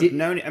you wouldn't have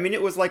known? I mean,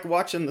 it was like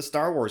watching the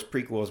Star Wars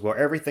prequels where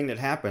everything that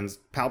happens,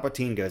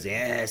 Palpatine goes,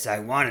 yes, I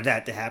wanted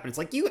that to happen. It's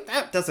like,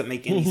 that doesn't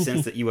make any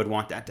sense that you would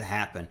want that to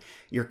happen.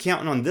 You're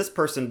counting on this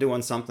person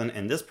doing something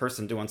and this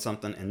person doing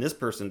something and this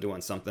person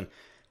doing something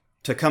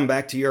to come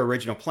back to your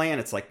original plan.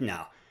 It's like,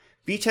 no,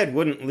 Beachhead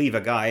wouldn't leave a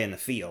guy in the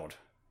field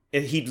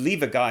he'd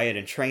leave a guy at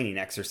a training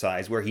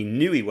exercise where he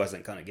knew he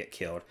wasn't going to get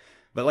killed.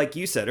 But like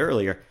you said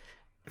earlier,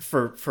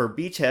 for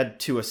Beachhead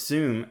to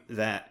assume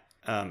that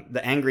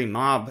the angry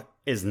mob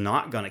is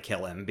not going to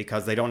kill him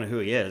because they don't know who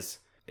he is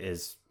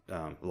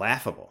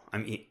laughable. I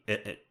mean,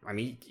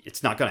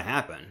 it's not going to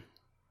happen.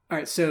 All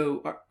right,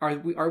 so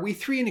are we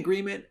three in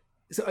agreement?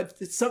 So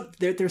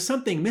there's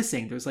something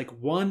missing. There's like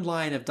one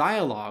line of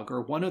dialogue,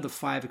 or one of the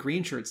 5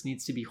 green shirts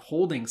needs to be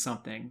holding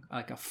something,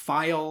 like a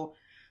file,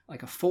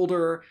 like a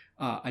folder,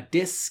 a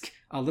disc,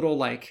 a little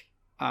like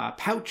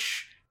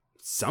pouch,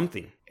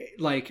 something.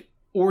 Like,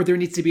 or there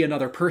needs to be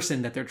another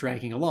person that they're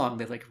dragging along.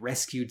 They like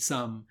rescued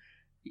some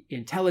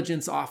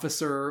intelligence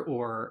officer,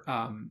 or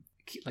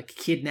like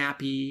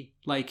kidnappee.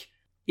 Like,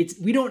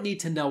 we don't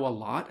need to know a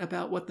lot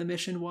about what the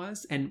mission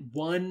was, and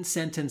one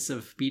sentence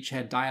of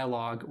Beachhead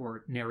dialogue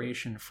or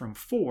narration from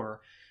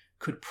 4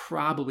 could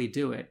probably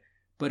do it.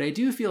 But I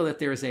do feel that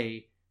there's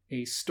a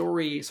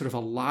story, sort of a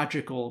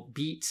logical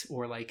beat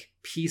or like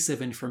piece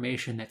of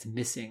information that's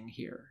missing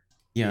here.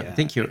 Yeah, I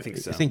think you're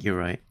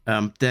right.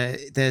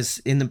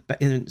 There's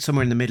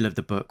somewhere in the middle of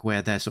the book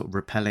where they're sort of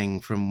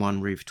rappelling from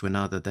one roof to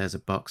another. There's a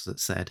box that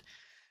said,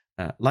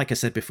 like I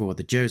said before,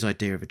 the Joe's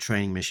idea of a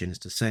training mission is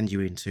to send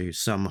you into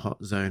some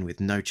hot zone with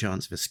no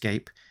chance of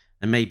escape,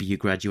 and maybe you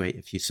graduate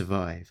if you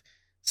survive.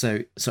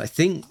 So I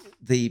think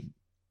the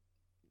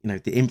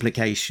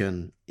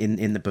implication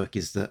in the book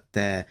is that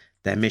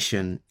their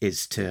mission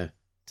is to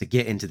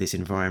get into this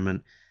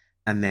environment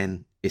and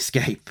then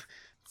escape.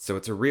 So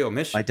it's a real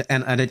mission.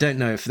 And I don't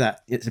know if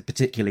that it's a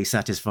particularly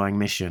satisfying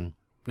mission.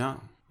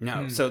 No.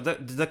 So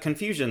the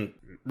confusion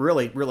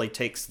really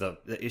takes the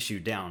issue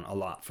down a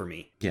lot for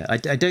me. Yeah, I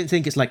don't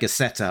think it's like a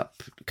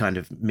setup kind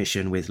of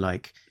mission with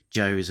like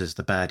Joes as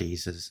the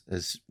baddies,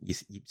 as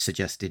you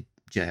suggested,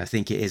 Jay. I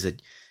think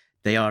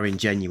they are in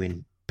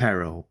genuine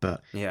peril,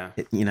 but yeah,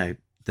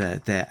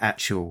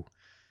 the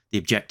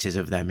objectives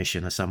of their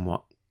mission are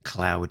somewhat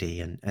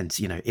cloudy, and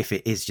if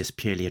it is just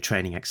purely a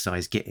training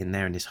exercise, get in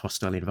there in this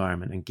hostile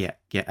environment and get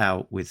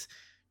out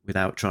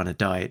without trying to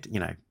die.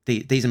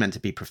 These are meant to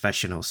be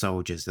professional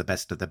soldiers, the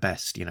best of the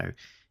best.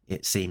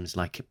 It seems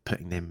like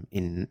putting them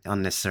in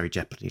unnecessary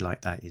jeopardy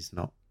like that is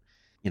not,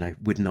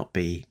 would not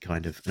be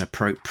kind of an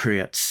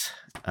appropriate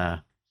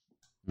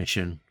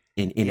mission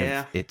in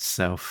of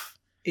itself.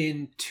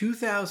 In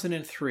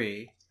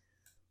 2003,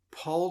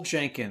 Paul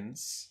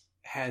Jenkins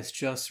has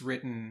just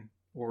written,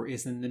 or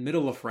is in the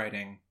middle of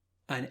writing,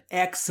 an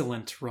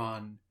excellent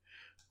run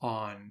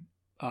on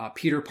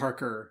Peter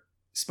Parker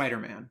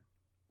Spider-Man,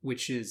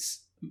 which is,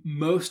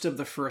 most of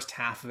the first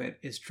half of it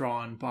is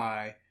drawn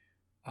by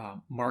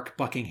Mark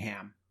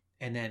Buckingham.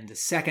 And then the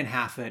second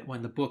half of it,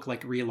 when the book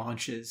like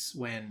relaunches,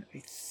 when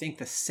I think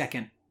the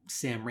second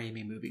Sam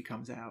Raimi movie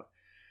comes out,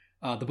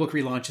 the book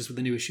relaunches with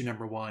the new issue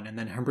 #1, and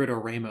then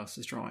Humberto Ramos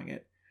is drawing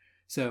it.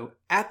 So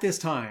at this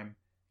time,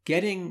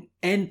 getting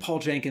Paul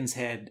Jenkins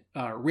had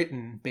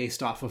written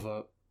based off of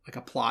a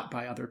plot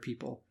by other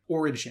people,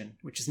 Origin,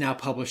 which is now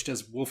published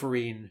as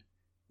Wolverine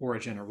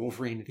Origin, or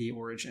Wolverine the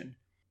Origin,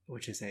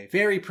 which is a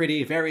very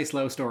pretty, very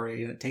slow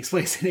story that takes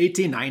place in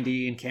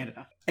 1890 in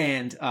Canada,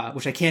 and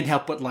which I can't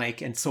help but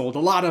like, and sold a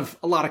lot of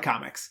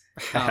comics,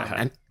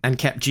 and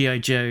kept G.I.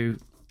 Joe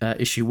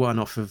issue 1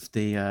 off of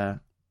the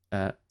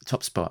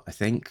top spot, I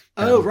think.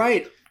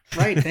 Right.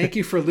 Thank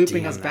you for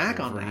looping us back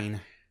on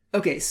that.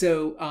 Okay,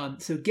 so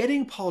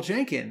getting Paul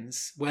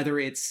Jenkins, whether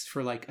it's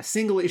for like a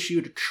single issue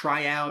to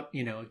try out,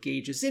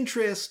 gauge his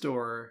interest,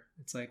 or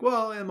it's like,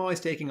 well, I'm always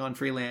taking on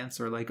freelance,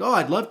 or like, oh,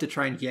 I'd love to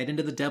try and get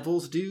into the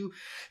Devil's Due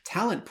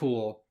talent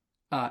pool.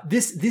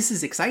 This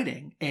is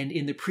exciting. And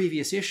in the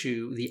previous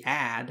issue, the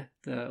ad,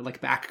 the like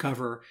back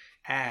cover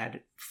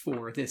ad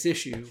for this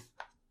issue,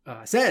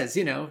 says,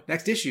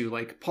 next issue,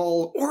 like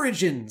Paul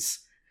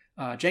Origins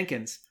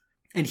Jenkins,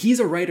 and he's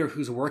a writer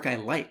whose work I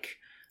like,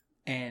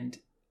 and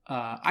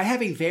I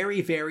have a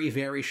very, very,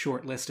 very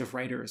short list of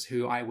writers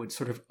who I would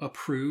sort of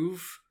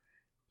approve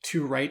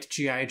to write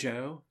G.I.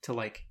 Joe, to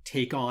like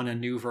take on a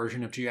new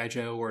version of G.I.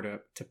 Joe, or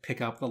to pick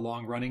up the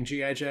long-running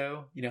G.I.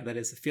 Joe, that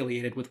is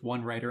affiliated with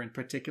one writer in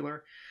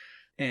particular.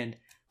 And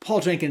Paul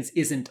Jenkins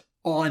isn't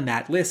on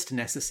that list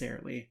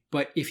necessarily,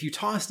 but if you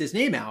tossed his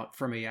name out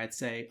for me, I'd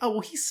say, oh, well,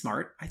 he's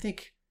smart. I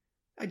think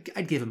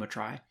I'd give him a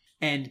try.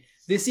 And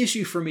this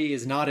issue for me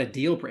is not a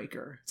deal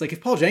breaker. It's like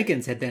if Paul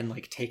Jenkins had then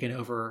like taken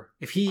over,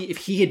 if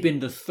he had been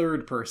the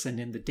third person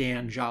in the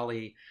Dan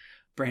Jolly,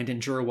 Brandon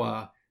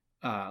Jerwa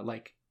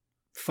like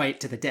fight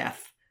to the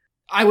death,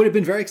 I would have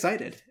been very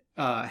excited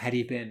had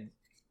he been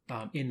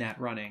in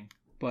that running.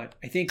 But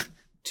I think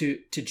to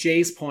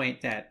Jay's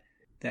point that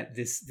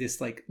this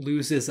like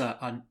loses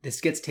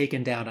this gets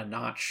taken down a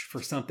notch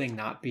for something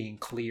not being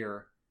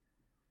clear.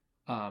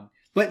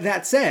 But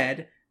that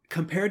said,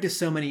 compared to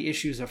so many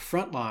issues of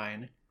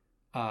Frontline,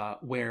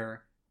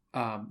 where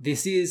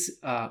this is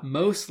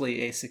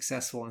mostly a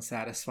successful and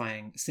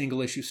satisfying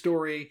single issue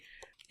story,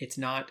 it's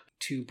not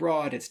too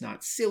broad, it's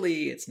not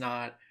silly, it's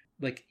not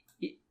like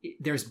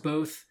there's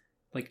both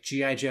like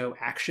G.I. Joe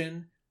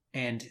action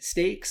and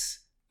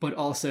stakes, but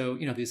also,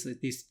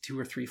 these 2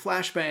 or 3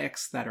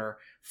 flashbacks that are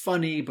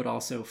funny, but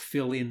also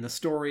fill in the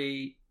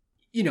story.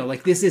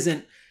 Like this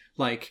isn't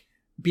like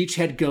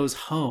Beachhead goes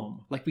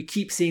home. Like we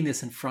keep seeing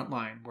this in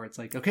Frontline where it's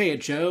like, okay, a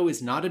Joe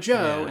is not a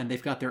Joe, and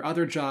they've got their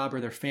other job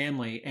or their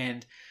family.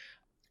 And,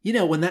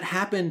 when that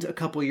happened a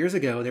couple years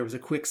ago, there was a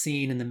quick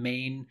scene in the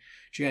main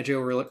G.I.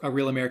 Joe, A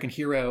Real American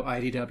Hero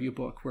IDW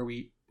book where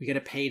we get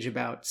a page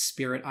about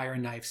Spirit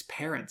Iron Knife's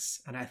parents.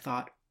 And I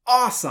thought,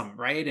 awesome,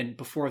 right? And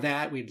before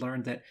that, we'd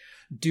learned that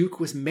Duke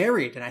was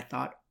married, and I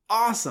thought,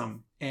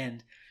 awesome.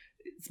 And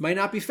it might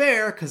not be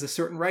fair because a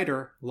certain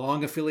writer,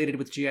 long affiliated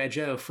with G.I.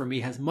 Joe, for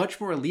me, has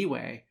much more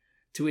leeway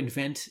to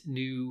invent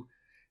new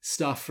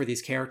stuff for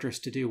these characters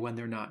to do when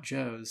they're not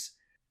Joes.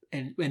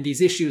 And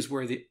these issues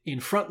where in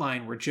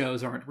Frontline where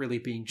Joes aren't really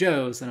being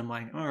Joes, and I'm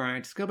like, all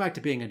right, just go back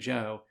to being a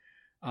Joe.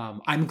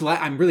 I'm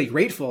really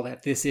grateful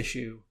that this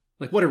issue,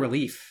 like, what a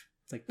relief.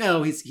 It's like,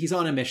 no, he's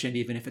on a mission,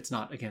 even if it's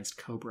not against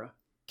Cobra.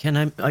 Can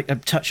I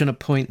touch on a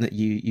point that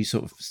you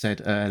sort of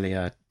said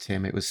earlier,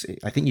 Tim?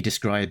 I think you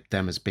described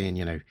them as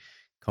being,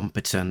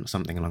 competent,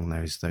 something along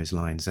those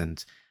lines,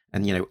 and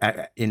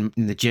in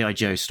the G.I.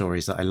 Joe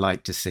stories that I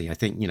like to see, I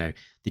think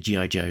the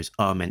G.I. Joes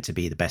are meant to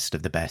be the best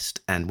of the best,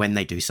 and when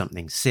they do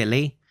something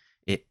silly,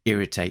 it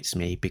irritates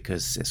me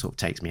because it sort of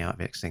takes me out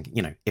of it.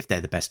 Thinking, if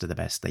they're the best of the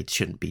best, they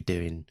shouldn't be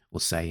doing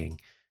or saying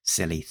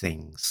silly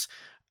things.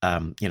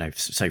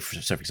 So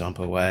for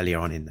example, earlier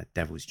on in the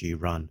Devil's Due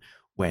run,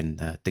 when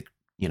the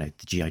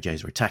G.I.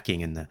 Joes are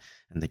attacking and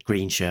the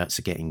green shirts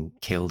are getting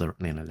killed,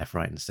 left,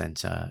 right, and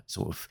centre,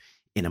 sort of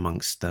in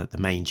amongst the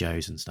main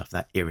Joes and stuff,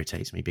 that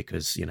irritates me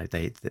because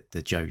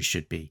the Joes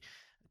should be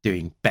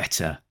doing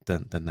better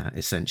than that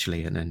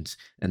essentially, and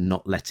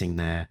not letting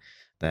their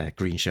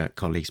green shirt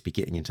colleagues be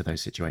getting into those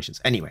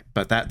situations. Anyway,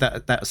 but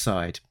that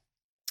aside,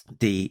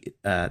 the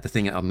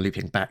thing that I'm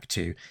looping back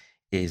to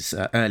is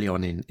early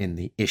on in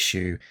the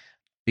issue,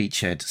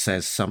 Beachhead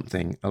says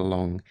something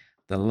along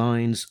the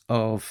lines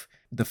of,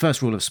 the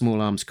first rule of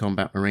small arms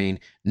combat marine,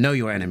 know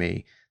your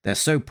enemy. They're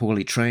so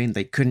poorly trained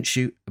they couldn't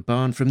shoot a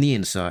barn from the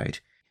inside.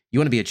 You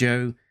want to be a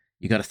Joe,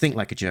 you got to think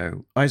like a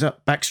Joe. Eyes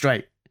up, back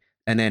straight.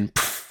 And then,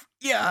 poof,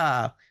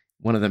 yeah,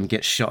 one of them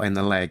gets shot in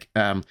the leg.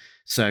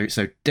 So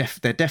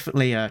they're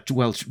definitely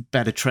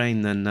better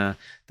trained than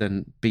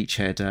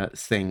Beachhead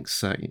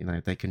thinks.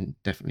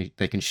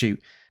 They can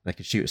shoot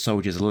a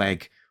soldier's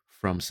leg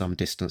from some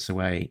distance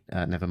away,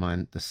 never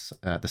mind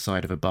the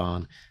side of a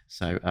barn.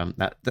 So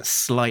that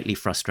slightly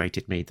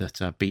frustrated me that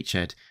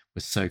Beachhead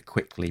was so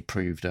quickly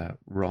proved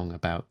wrong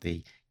about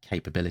the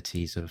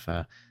capabilities of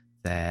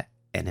their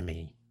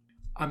enemy.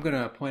 I'm going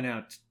to point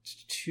out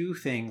 2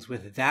 things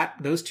with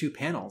those 2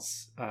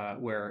 panels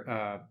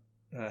where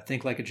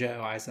think like a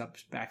Joe, eyes up,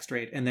 back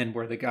straight, and then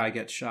where the guy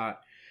gets shot.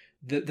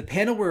 The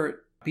panel where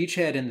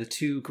Beachhead and the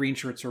 2 green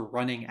shirts are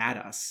running at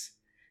us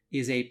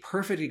is a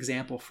perfect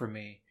example for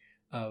me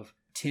of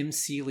Tim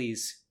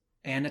Seeley's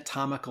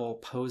anatomical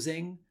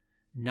posing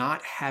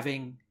not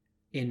having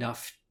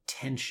enough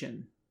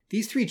tension.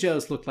 These 3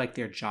 Joes look like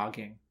they're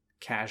jogging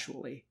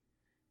casually,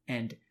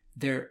 and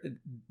there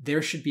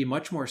should be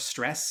much more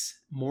stress.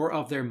 More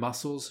of their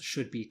muscles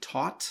should be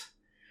taut,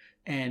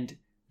 and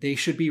they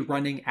should be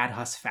running at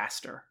us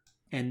faster.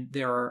 And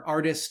there are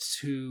artists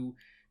who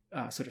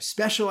sort of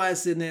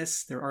specialize in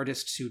this. There are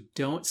artists who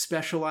don't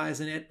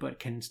specialize in it, but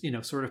can,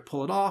 sort of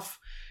pull it off.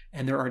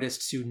 And there are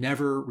artists who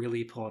never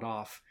really pull it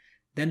off.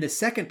 Then the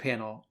second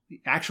panel,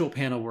 the actual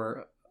panel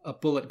where a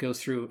bullet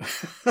goes through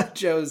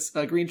Joe's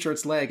green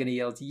shirt's leg and he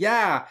yells,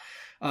 yeah.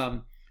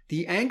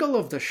 The angle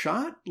of the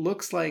shot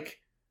looks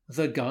like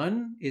the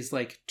gun is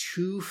like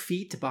 2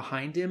 feet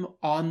behind him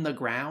on the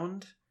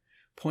ground,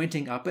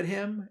 pointing up at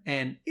him.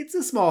 And it's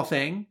a small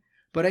thing,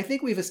 but I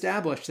think we've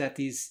established that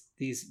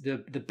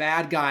the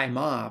bad guy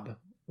mob,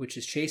 which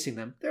is chasing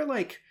them, they're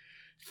like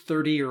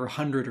 30 or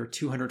 100 or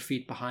 200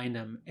 feet behind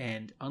them,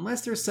 and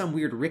unless there's some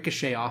weird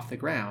ricochet off the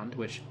ground,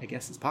 which I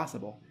guess is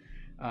possible,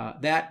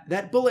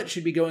 that bullet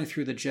should be going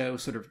through the Joe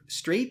sort of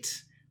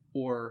straight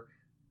or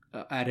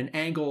at an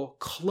angle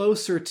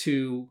closer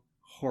to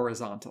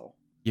horizontal.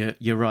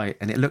 You're right,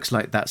 and it looks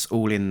like that's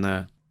all in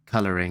the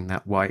colouring,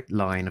 that white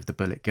line of the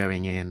bullet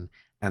going in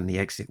and the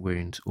exit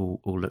wound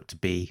all look to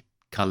be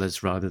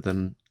colours rather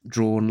than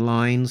drawn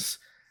lines.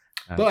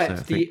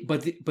 But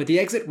the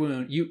exit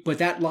wound, but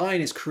that line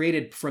is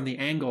created from the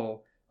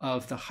angle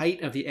of the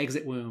height of the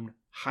exit wound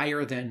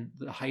higher than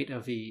the height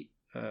of the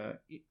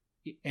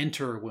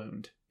entry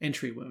wound.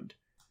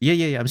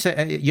 Yeah. I'm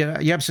saying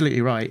you're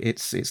absolutely right.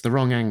 It's the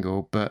wrong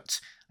angle, but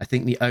I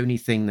think the only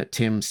thing that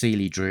Tim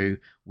Seeley drew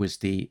was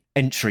the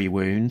entry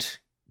wound,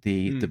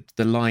 the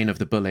line of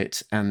the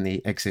bullet, and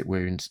the exit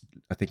wound.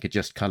 I think are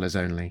just colours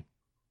only.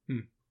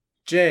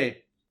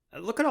 Jay,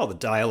 look at all the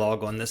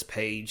dialogue on this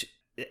page.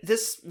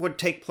 This would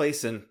take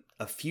place in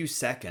a few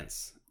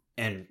seconds,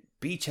 and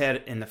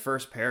Beachhead in the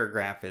first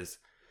paragraph is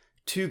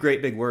 2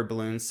 great big word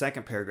balloons,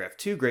 second paragraph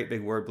 2 great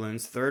big word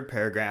balloons, third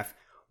paragraph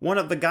one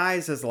of the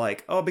guys is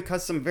like, oh,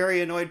 because some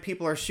very annoyed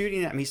people are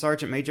shooting at me,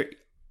 Sergeant Major.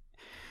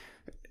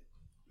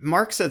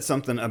 Mark said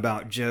something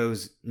about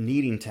Joes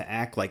needing to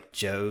act like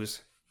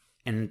Joes.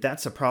 And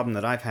that's a problem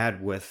that I've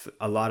had with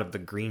a lot of the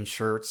green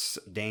shirts,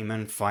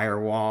 Damon,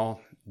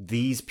 Firewall,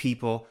 these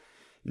people.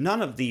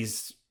 None of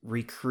these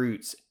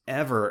recruits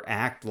ever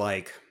act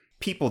like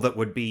people that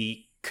would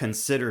be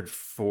considered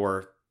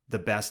for the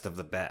best of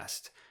the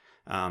best.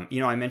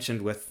 I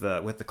mentioned with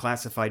the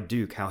classified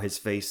Duke how his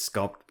face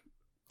sculpt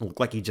looked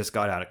like he just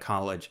got out of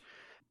college.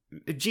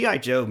 G.I.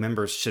 Joe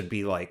members should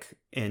be like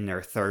in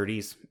their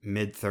 30s,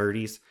 mid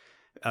 30s,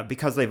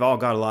 because they've all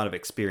got a lot of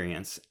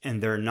experience,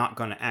 and they're not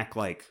going to act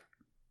like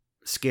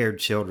scared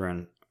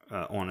children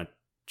on a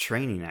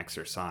training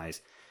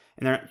exercise.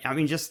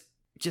 And just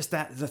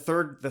that the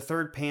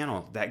third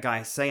panel, that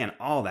guy saying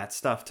all that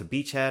stuff to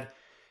Beachhead,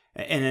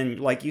 and then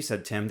like you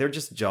said, Tim, they're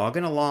just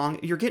jogging along.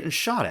 You're getting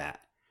shot at.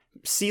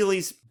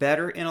 Seeley's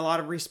better in a lot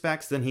of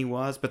respects than he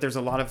was, but there's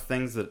a lot of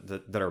things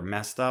that are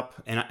messed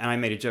up. And I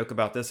made a joke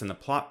about this in the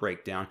plot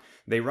breakdown.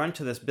 They run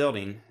to this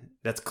building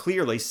that's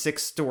clearly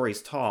 6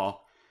 stories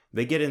tall.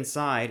 They get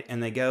inside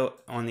and they go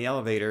on the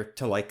elevator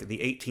to like the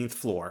 18th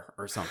floor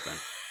or something.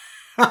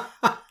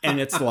 And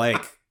it's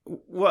like,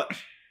 what?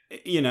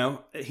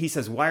 He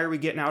says, why are we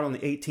getting out on the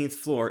 18th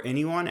floor?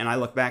 Anyone? And I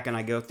look back and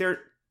I go,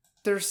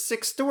 there's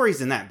 6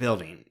 stories in that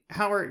building.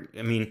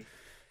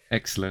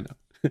 Excellent.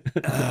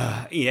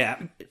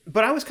 Yeah,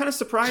 but I was kind of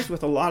surprised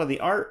with a lot of the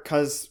art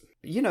because,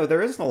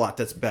 there isn't a lot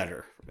that's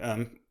better.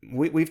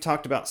 We've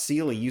talked about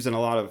Seeley using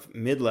a lot of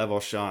mid-level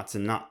shots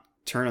and not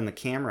turning the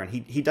camera,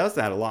 and he does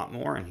that a lot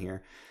more in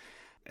here.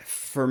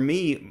 For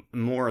me,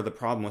 more of the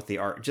problem with the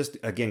art just,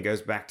 again,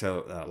 goes back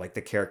to like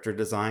the character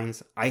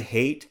designs. I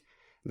hate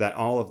that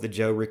all of the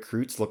Joe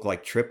recruits look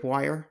like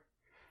Tripwire.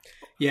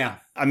 Yeah.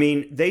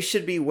 They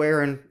should be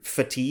wearing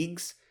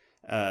fatigues,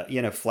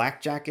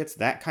 flak jackets,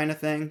 that kind of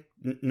thing.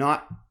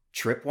 Not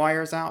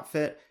Tripwire's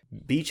outfit.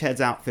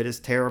 Beachhead's outfit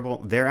is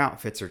terrible. Their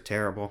outfits are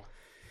terrible.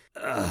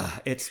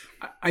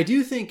 I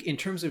do think in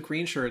terms of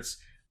green shirts,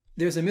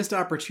 there's a missed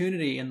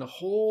opportunity in the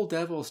whole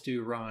Devil's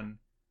Due run,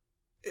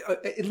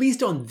 at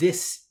least in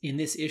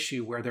this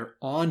issue where they're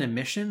on a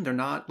mission. They're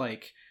not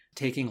like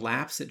taking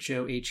laps at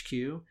Joe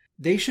HQ.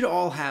 They should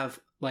all have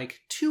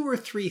like 2 or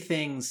 3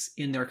 things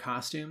in their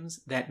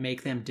costumes that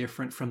make them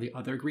different from the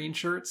other green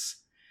shirts.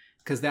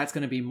 Because that's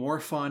going to be more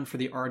fun for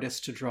the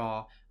artist to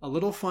draw, a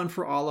little fun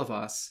for all of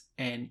us,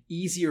 and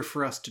easier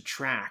for us to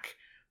track,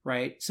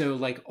 right? So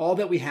like all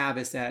that we have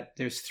is that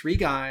there's 3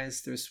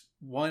 guys, there's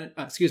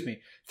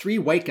 3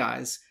 white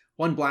guys,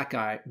 1 black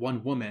guy,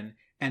 1 woman,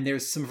 and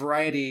there's some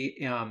variety.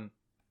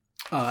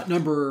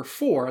 Number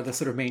 4, the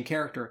sort of main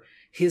character,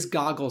 his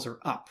goggles are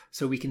up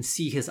so we can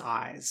see his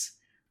eyes,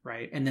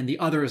 right? And then the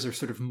others are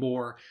sort of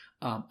more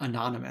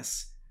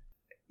anonymous.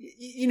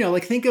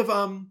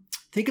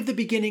 Think of the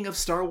beginning of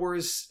Star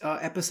Wars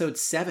Episode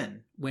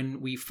 7, when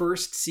we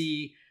first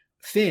see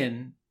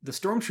Finn, the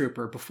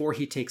Stormtrooper, before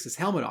he takes his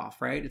helmet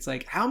off, right? It's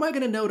like, how am I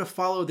going to know to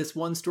follow this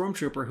one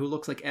Stormtrooper who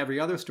looks like every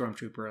other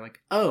Stormtrooper? Like,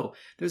 oh,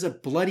 there's a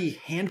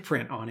bloody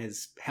handprint on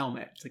his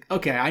helmet. It's like,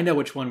 okay, I know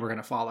which one we're going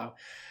to follow.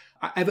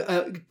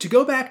 To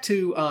go back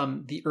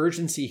to the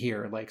urgency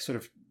here, like sort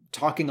of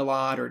talking a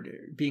lot or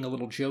being a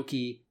little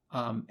jokey,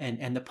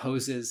 and the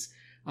poses.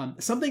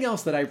 Something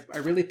else that I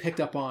really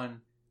picked up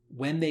on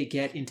when they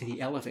get into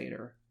the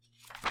elevator,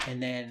 and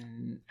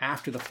then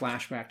after the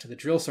flashback to the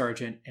drill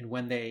sergeant, and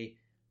when they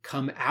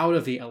come out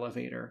of the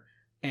elevator,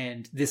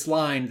 and this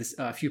line,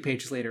 a few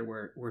pages later,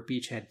 where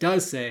Beachhead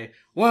does say,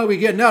 "Why are we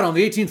getting out on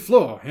the 18th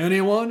floor?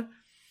 Anyone?"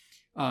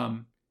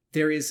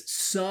 There is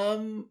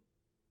some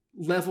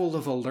level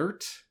of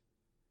alert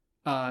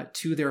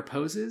to their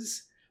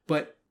poses,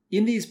 but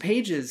in these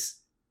pages,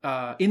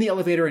 in the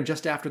elevator and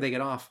just after they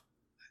get off,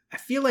 I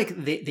feel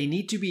like they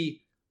need to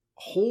be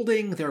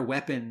holding their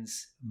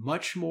weapons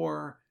much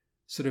more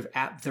sort of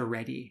at the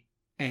ready.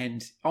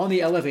 And on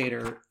the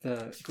elevator,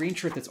 the green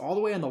shirt that's all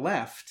the way on the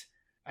left,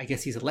 I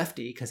guess he's a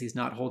lefty because he's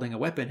not holding a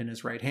weapon in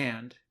his right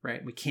hand,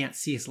 right? We can't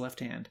see his left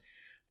hand.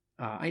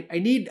 I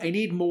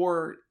need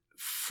more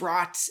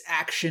fraught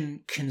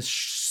action,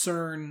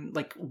 concern,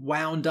 like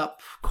wound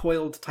up,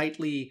 coiled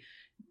tightly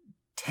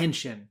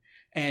tension.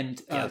 And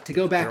to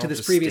go back to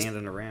this previous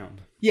standing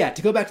around. Yeah,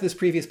 to go back to this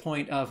previous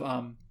point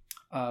of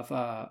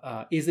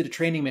is it a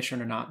training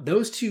mission or not?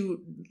 Those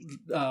 2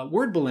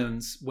 word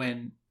balloons,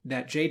 when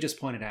that Jay just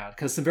pointed out,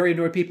 because some very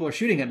annoyed people are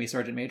shooting at me,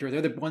 Sergeant Major.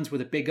 They're the ones with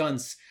the big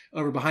guns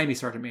over behind me,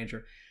 Sergeant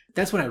Major.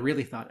 That's when I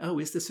really thought, oh,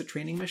 is this a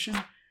training mission?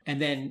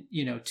 And then,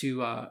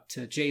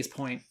 to Jay's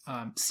point,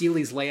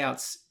 Seeley's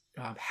layouts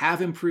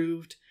have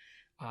improved,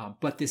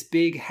 but this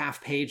big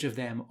half page of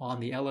them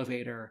on the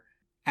elevator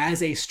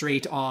as a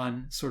straight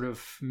on sort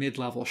of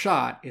mid-level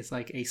shot is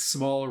like a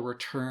small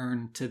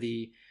return to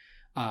the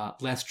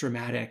less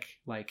dramatic,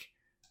 like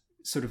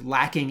sort of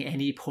lacking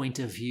any point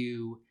of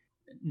view,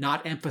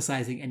 not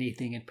emphasizing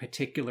anything in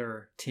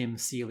particular Tim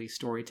Seeley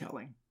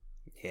storytelling.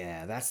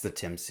 Yeah, that's the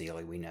Tim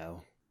Seeley we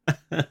know.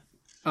 But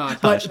I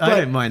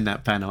don't mind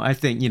that panel. I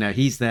think,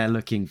 he's there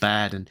looking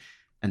team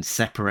and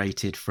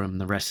separated from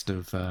the rest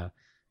of the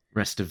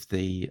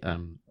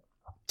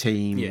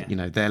team. Yeah. You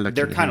know, they're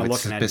They're at kind him of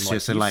with looking at him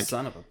suspicious, like, they're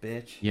you son of a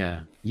bitch.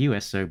 yeah,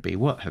 USOB,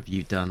 what have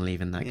you done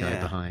leaving that guy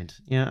Yeah. behind?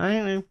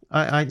 Yeah,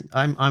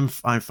 I'm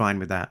fine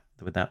with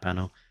that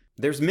panel.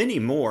 There's many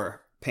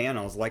more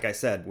panels, like I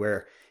said,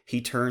 where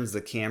he turns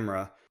the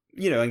camera,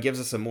 you know, and gives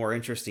us a more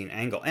interesting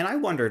angle. And I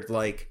wondered,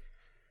 like,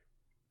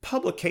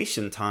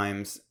 publication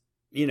times,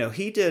 you know,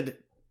 he did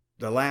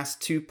the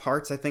last 2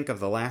 parts, I think, of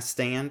The Last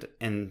Stand,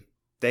 and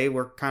they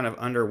were kind of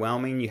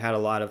underwhelming. You had a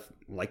lot of,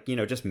 like, you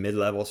know, just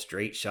mid-level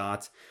straight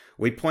shots.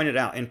 We pointed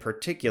out in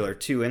particular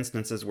 2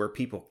 instances where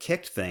people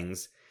kicked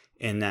things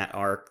in that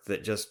arc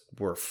that just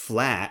were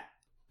flat.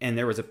 And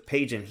there was a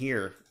page in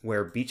here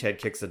where Beachhead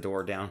kicks the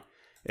door down.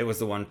 It was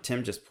the one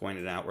Tim just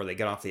pointed out where they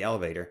get off the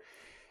elevator.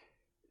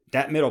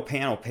 That middle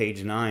panel,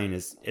 page 9,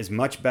 is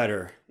much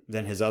better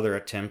than his other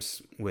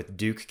attempts with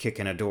Duke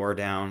kicking a door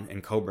down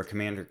and Cobra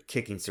Commander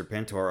kicking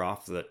Serpentor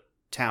off the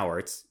tower.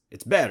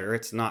 It's better.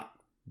 It's not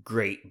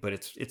great, but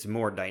it's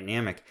more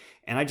dynamic.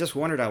 And I just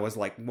wondered, I was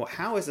like, well,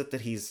 how is it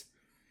that he's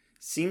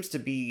seems to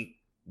be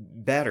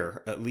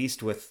better, at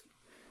least with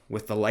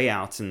the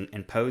layouts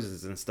and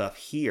poses and stuff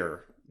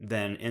here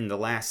than in The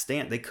Last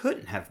Stand? They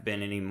couldn't have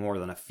been any more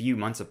than a few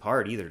months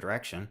apart either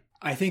direction.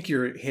 I think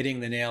you're hitting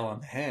the nail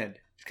on the head,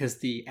 because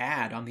the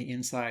ad on the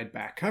inside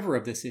back cover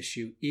of this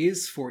issue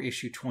is for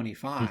issue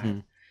 25. Mm-hmm.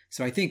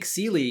 So I think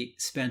Seeley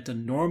spent a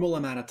normal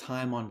amount of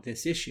time on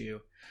this issue,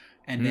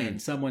 and then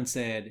someone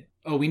said,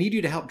 oh, we need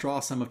you to help draw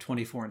some of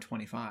 24 and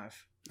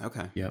 25.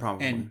 Okay, yeah,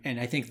 probably. And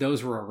I think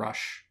those were a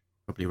rush.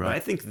 Probably right. But I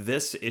think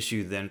this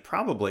issue then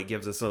probably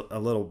gives us a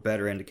little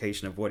better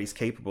indication of what he's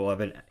capable of.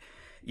 And,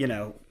 you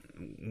know,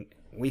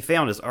 we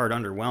found his art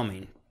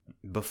underwhelming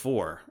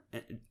before.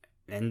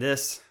 And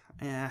this,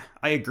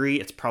 I agree,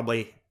 it's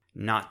probably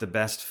not the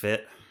best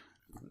fit,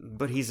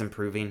 but he's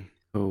improving.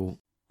 Cool.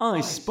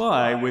 I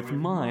spy with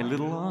my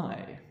little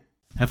eye.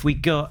 Have we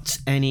got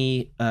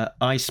any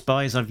I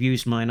Spies? I've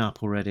used mine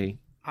up already.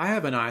 I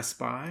have an I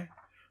Spy.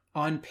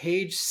 On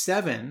page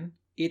 7,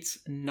 it's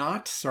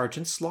not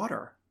Sergeant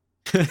Slaughter.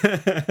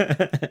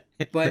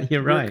 But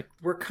you're right.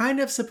 We're kind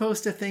of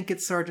supposed to think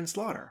it's Sergeant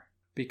Slaughter,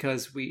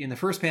 because in the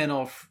first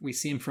panel we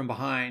see him from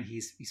behind.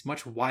 He's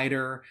much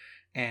wider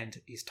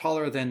and he's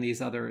taller than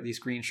these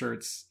green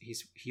shirts.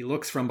 He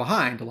looks from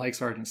behind like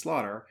Sergeant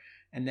Slaughter,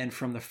 and then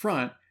from the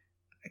front,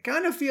 I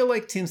kind of feel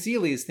like Tim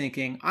Seeley is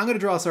thinking, I'm going to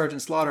draw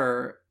Sergeant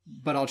Slaughter,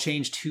 but I'll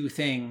change 2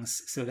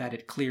 things so that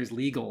it clears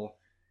legal.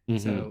 Mm-hmm.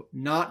 So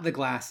not the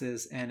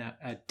glasses and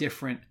a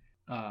different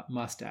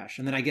mustache.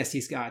 And then I guess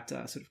he's got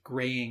sort of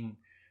graying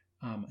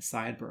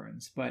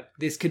sideburns. But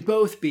this could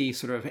both be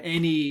sort of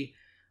any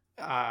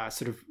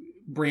sort of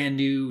brand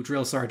new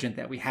drill sergeant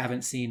that we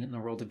haven't seen in the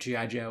world of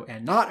G.I. Joe,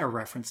 and not a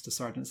reference to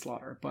Sergeant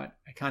Slaughter. But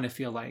I kind of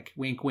feel like,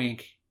 wink,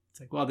 wink,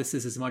 it's like, well, this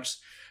is as much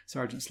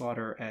Sergeant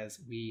Slaughter as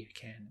we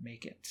can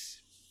make it.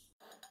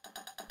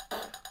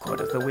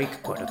 Quote of the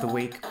week, quote of the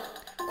week,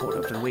 quote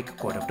of the week,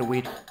 quote of the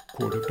week,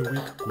 quote of the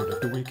week, quote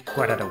of the week,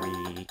 quote of the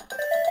week.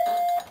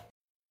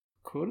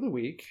 Quote of the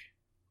week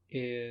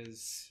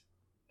is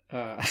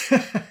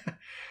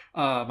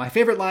my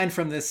favorite line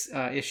from this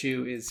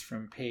issue is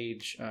from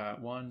page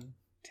 1,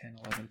 10,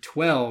 11,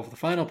 12, the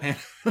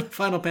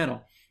final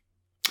panel.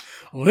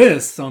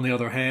 This, on the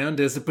other hand,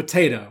 is a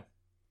potato.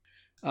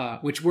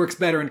 Which works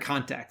better in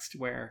context,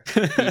 where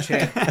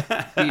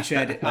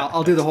Beachhead,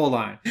 I'll do the whole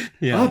line.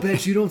 Yeah. I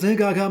bet you don't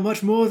think I got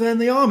much more than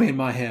the army in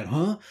my head,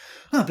 huh?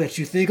 I bet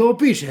you think old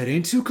Beachhead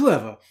ain't too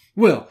clever.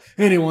 Well,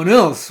 anyone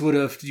else would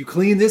have you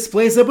clean this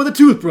place up with a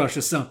toothbrush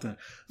or something.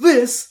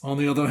 This, on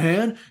the other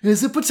hand,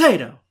 is a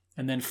potato.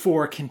 And then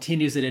 4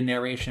 continues it in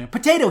narration.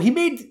 Potato! He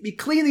made me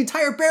clean the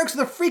entire barracks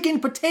with a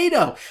freaking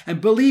potato! And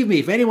believe me,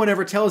 if anyone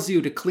ever tells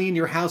you to clean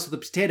your house with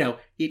a potato,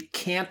 it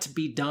can't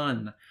be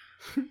done.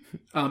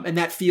 And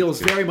that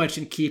feels very much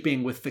in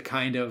keeping with the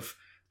kind of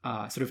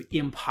sort of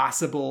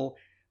impossible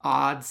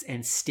odds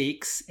and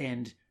stakes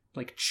and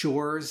like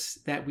chores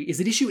that is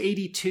it issue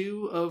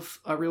 82 of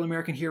A Real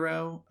American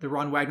Hero, the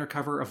Ron Wagner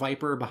cover, a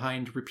Viper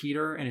behind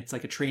Repeater, and it's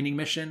like a training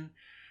mission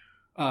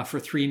for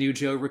 3 new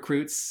Joe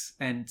recruits,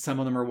 and some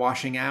of them are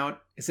washing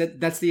out.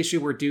 That's the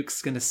issue where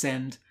Duke's going to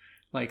send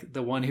like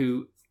the one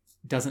who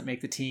doesn't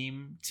make the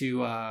team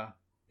to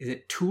is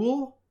it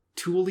Thule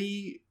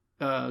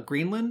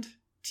Greenland,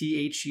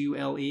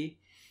 Thule.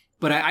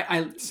 But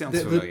I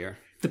sounds familiar.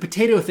 The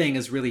potato thing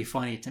is really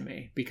funny to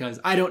me, because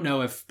I don't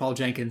know if Paul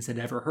Jenkins had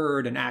ever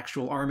heard an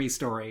actual army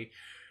story,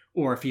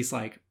 or if he's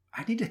like,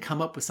 I need to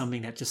come up with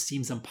something that just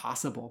seems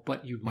impossible,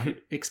 but you might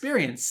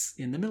experience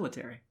in the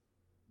military.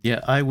 Yeah,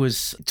 I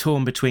was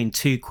torn between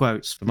 2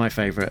 quotes for my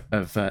favorite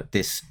of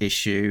this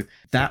issue.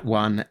 That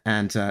one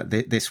and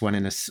this one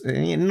in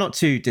a not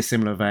too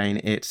dissimilar vein.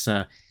 It's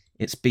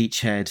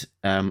Beachhead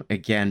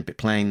again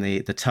playing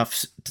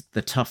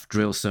the tough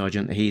drill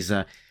sergeant. He's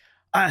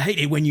I hate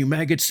it when you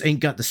maggots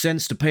ain't got the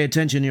sense to pay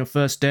attention your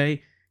first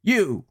day.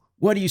 You,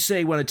 what do you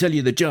say when I tell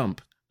you the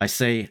jump? I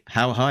say,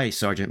 how high,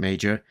 Sergeant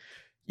Major?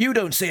 You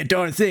don't say a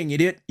darn thing,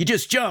 idiot. You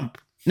just jump.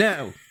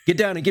 Now, get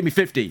down and give me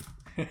 50.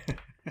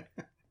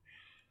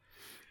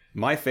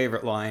 My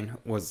favorite line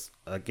was,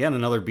 again,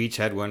 another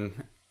Beachhead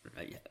one,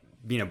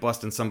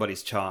 busting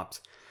somebody's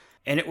chops.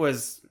 And it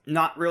was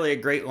not really a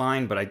great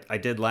line, but I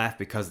did laugh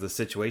because of the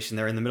situation.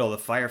 They're in the middle of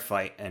the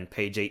firefight, and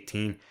page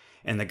 18,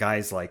 and the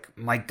guy's like,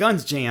 my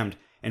gun's jammed.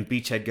 And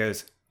Beachhead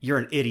goes, you're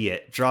an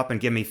idiot. Drop and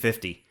give me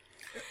 50.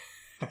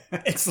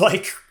 It's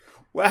like,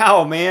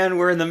 wow, man,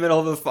 we're in the middle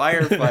of a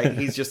firefight.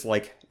 He's just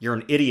like, you're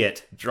an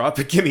idiot. Drop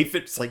and give me 50.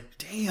 It's like,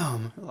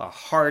 damn, a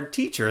hard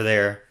teacher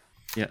there.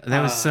 Yeah,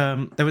 there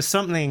was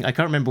something, I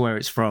can't remember where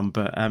it's from,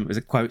 but it was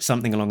a quote,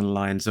 something along the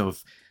lines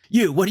of,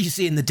 what do you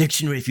see in the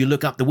dictionary if you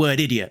look up the word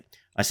idiot?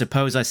 I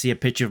suppose I see a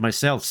picture of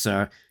myself,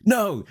 sir.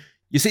 No,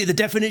 you see the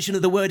definition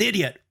of the word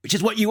idiot, which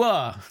is what you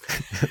are.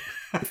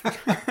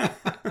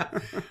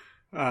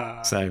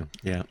 So,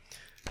 yeah.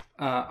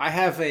 I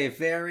have a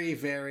very,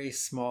 very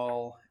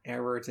small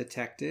error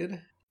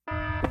detected.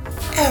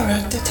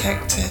 Error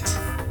detected.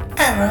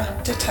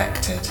 Error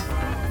detected.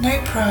 No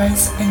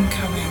prize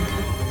incoming.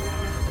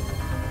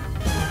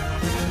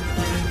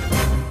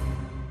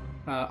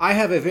 I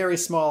have a very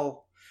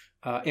small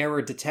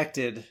error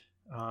detected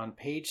on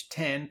page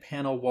 10,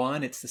 panel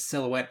 1. It's the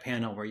silhouette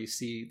panel where you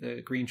see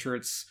the green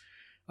shirts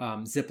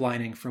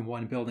ziplining from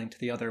one building to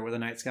the other with a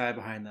night sky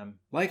behind them.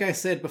 Like I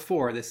said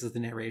before, this is the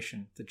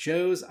narration. The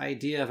Joe's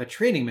idea of a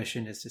training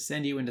mission is to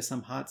send you into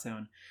some hot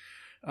zone.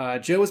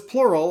 Joe is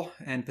plural,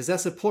 and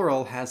possessive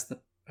plural has the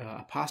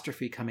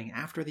apostrophe coming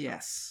after the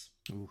S.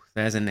 Ooh,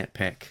 there's a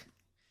nitpick.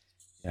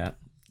 Yeah.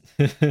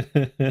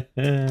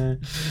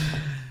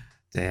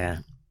 Yeah.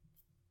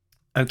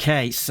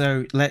 Okay,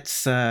 so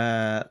let's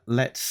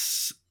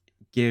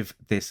give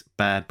this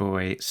bad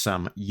boy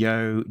some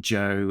Yo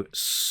Joe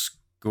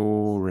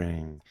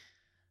scoring.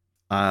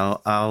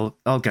 I'll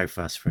go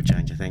first for a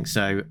change, I think.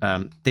 So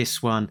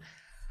this one,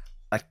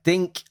 I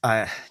think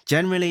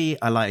generally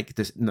I like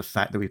the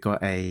fact that we've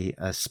got a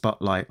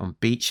spotlight on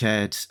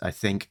Beachhead. I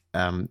think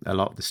a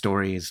lot of the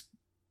story is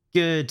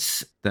good.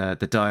 The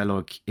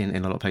dialogue in a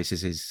lot of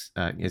places is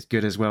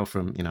good as well,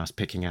 from us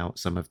picking out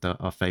some of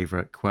our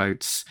favorite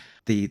quotes.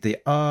 The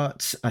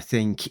art, I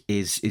think,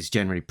 is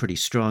generally pretty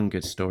strong.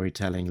 Good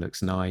storytelling,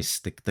 looks nice.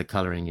 The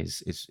coloring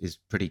is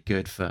pretty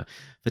good for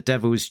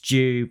Devil's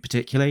Due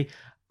particularly.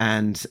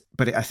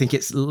 But I think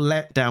it's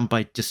let down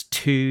by just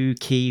two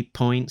key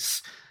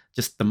points.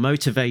 Just the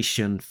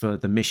motivation for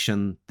the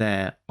mission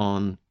there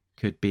on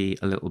could be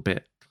a little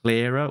bit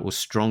clearer or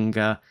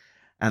stronger.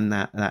 And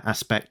that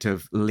aspect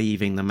of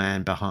leaving the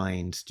man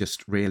behind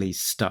just really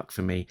stuck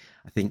for me.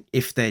 I think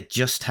if they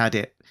just had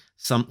it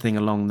something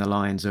along the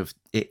lines of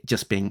it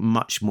just being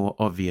much more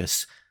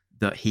obvious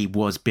that he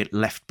was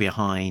left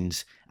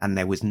behind and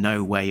there was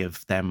no way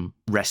of them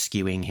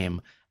rescuing him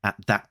at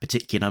that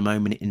particular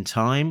moment in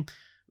time,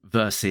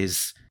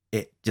 versus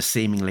it just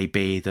seemingly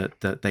be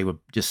that they were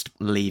just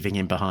leaving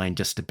him behind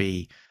just to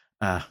be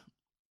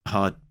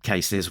hard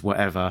cases,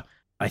 whatever.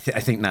 I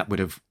think that would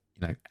have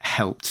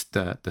helped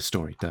the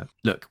story. That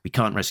look, we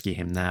can't rescue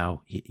him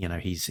now.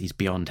 He's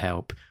beyond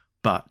help,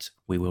 but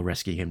we will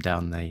rescue him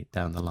down the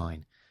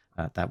line.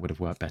 That would have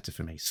worked better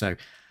for me. So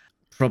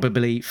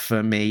probably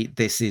for me,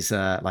 this is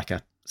like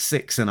a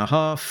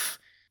 6.5.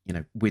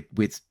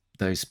 With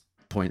those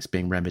points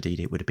being remedied,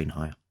 it would have been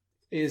higher.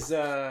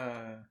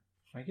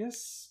 I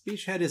guess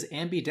Beachhead is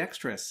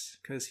ambidextrous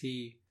because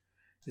he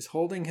is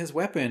holding his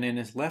weapon in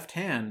his left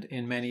hand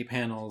in many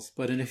panels,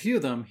 but in a few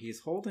of them,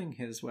 he's holding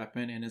his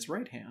weapon in his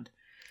right hand.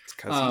 It's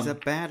because he's a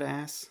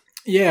badass.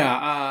 Yeah,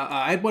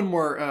 I had one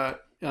more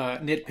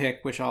nitpick,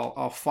 which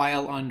I'll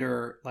file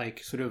under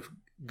like sort of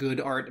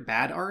good art,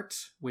 bad art,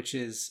 which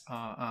is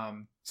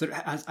sort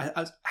of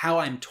as how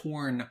I'm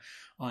torn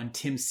on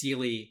Tim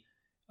Seeley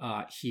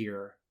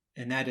here,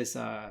 and that is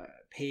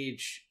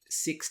page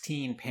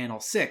 16, panel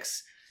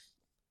 6.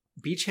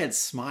 Beachhead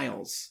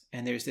smiles,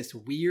 and there's this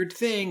weird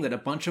thing that a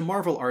bunch of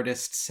Marvel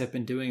artists have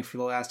been doing for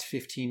the last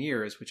 15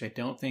 years, which I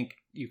don't think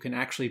you can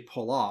actually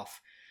pull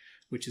off,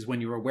 which is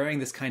when you are wearing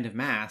this kind of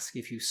mask,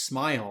 if you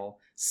smile,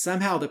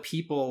 somehow the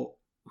people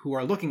who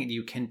are looking at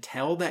you can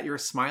tell that you're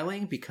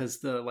smiling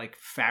because the like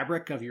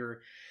fabric of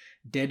your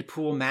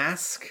Deadpool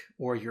mask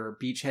or your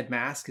Beachhead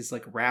mask is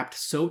like wrapped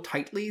so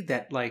tightly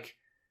that like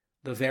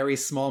the very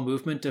small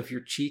movement of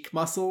your cheek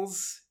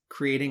muscles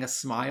creating a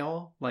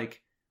smile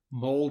like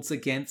molds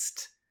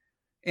against.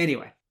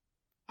 Anyway,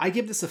 I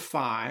give this a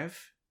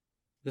 5.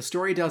 The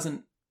story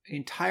doesn't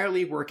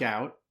entirely work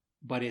out,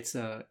 but it's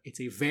a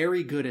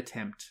very good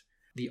attempt.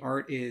 The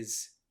art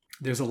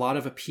there's a lot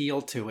of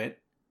appeal to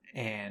it,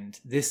 and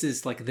this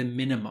is like the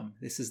minimum.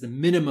 This is the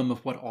minimum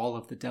of what all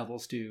of the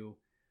Devil's Due,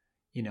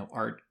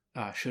 art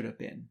should have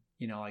been.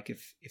 Like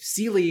if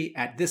Seeley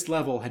at this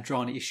level had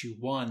drawn issue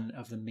 1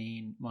 of the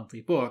main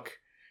monthly book,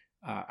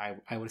 I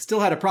would have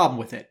still had a problem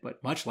with it,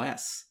 but much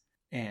less.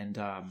 And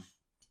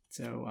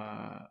so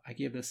I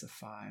give this a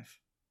 5.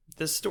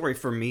 This story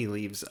for me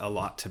leaves a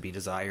lot to be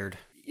desired.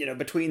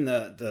 Between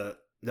the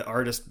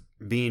artist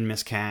being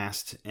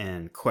miscast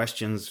and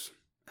questions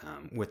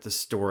with the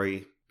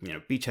story,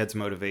 Beachhead's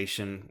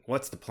motivation,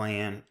 what's the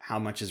plan, how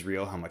much is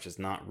real, how much is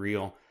not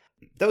real.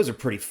 Those are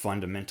pretty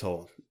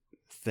fundamental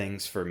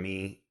things for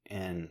me.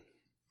 And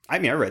I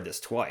mean, I read this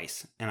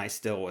twice and I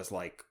still was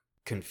like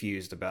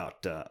confused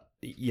about,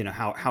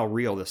 how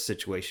real this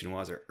situation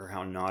was or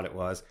how not it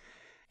was.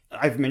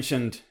 I've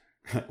mentioned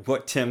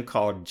what Tim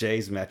called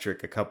Jay's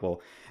metric a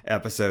couple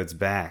episodes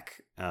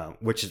back,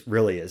 which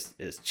really is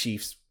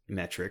Chief's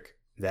metric,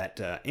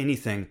 that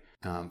anything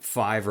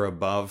 5 or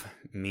above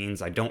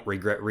means I don't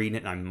regret reading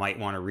it and I might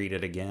want to read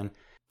it again.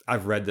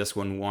 I've read this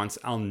one once.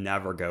 I'll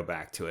never go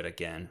back to it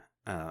again.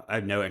 I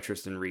have no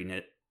interest in reading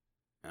it.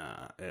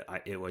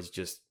 It was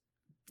just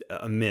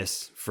a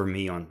miss for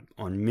me on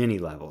many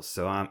levels.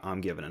 So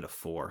I'm giving it a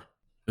 4.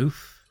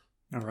 Oof.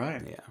 All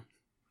right. Yeah.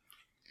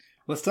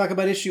 Let's talk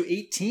about issue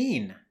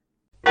 18.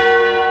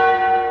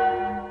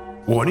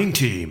 Warning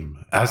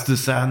team, as the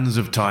sands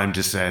of time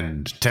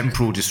descend,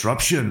 temporal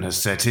disruption has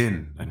set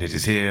in, and it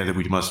is here that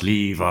we must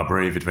leave our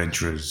brave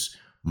adventurers,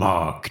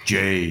 Mark,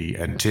 Jay,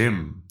 and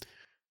Tim.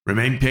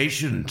 Remain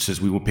patient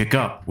as we will pick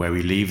up where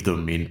we leave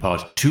them in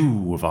part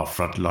 2 of our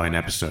Frontline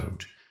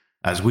episode,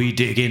 as we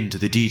dig into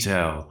the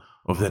detail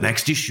of the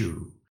next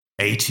issue,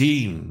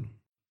 18.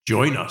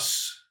 Join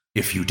us,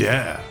 if you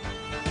dare.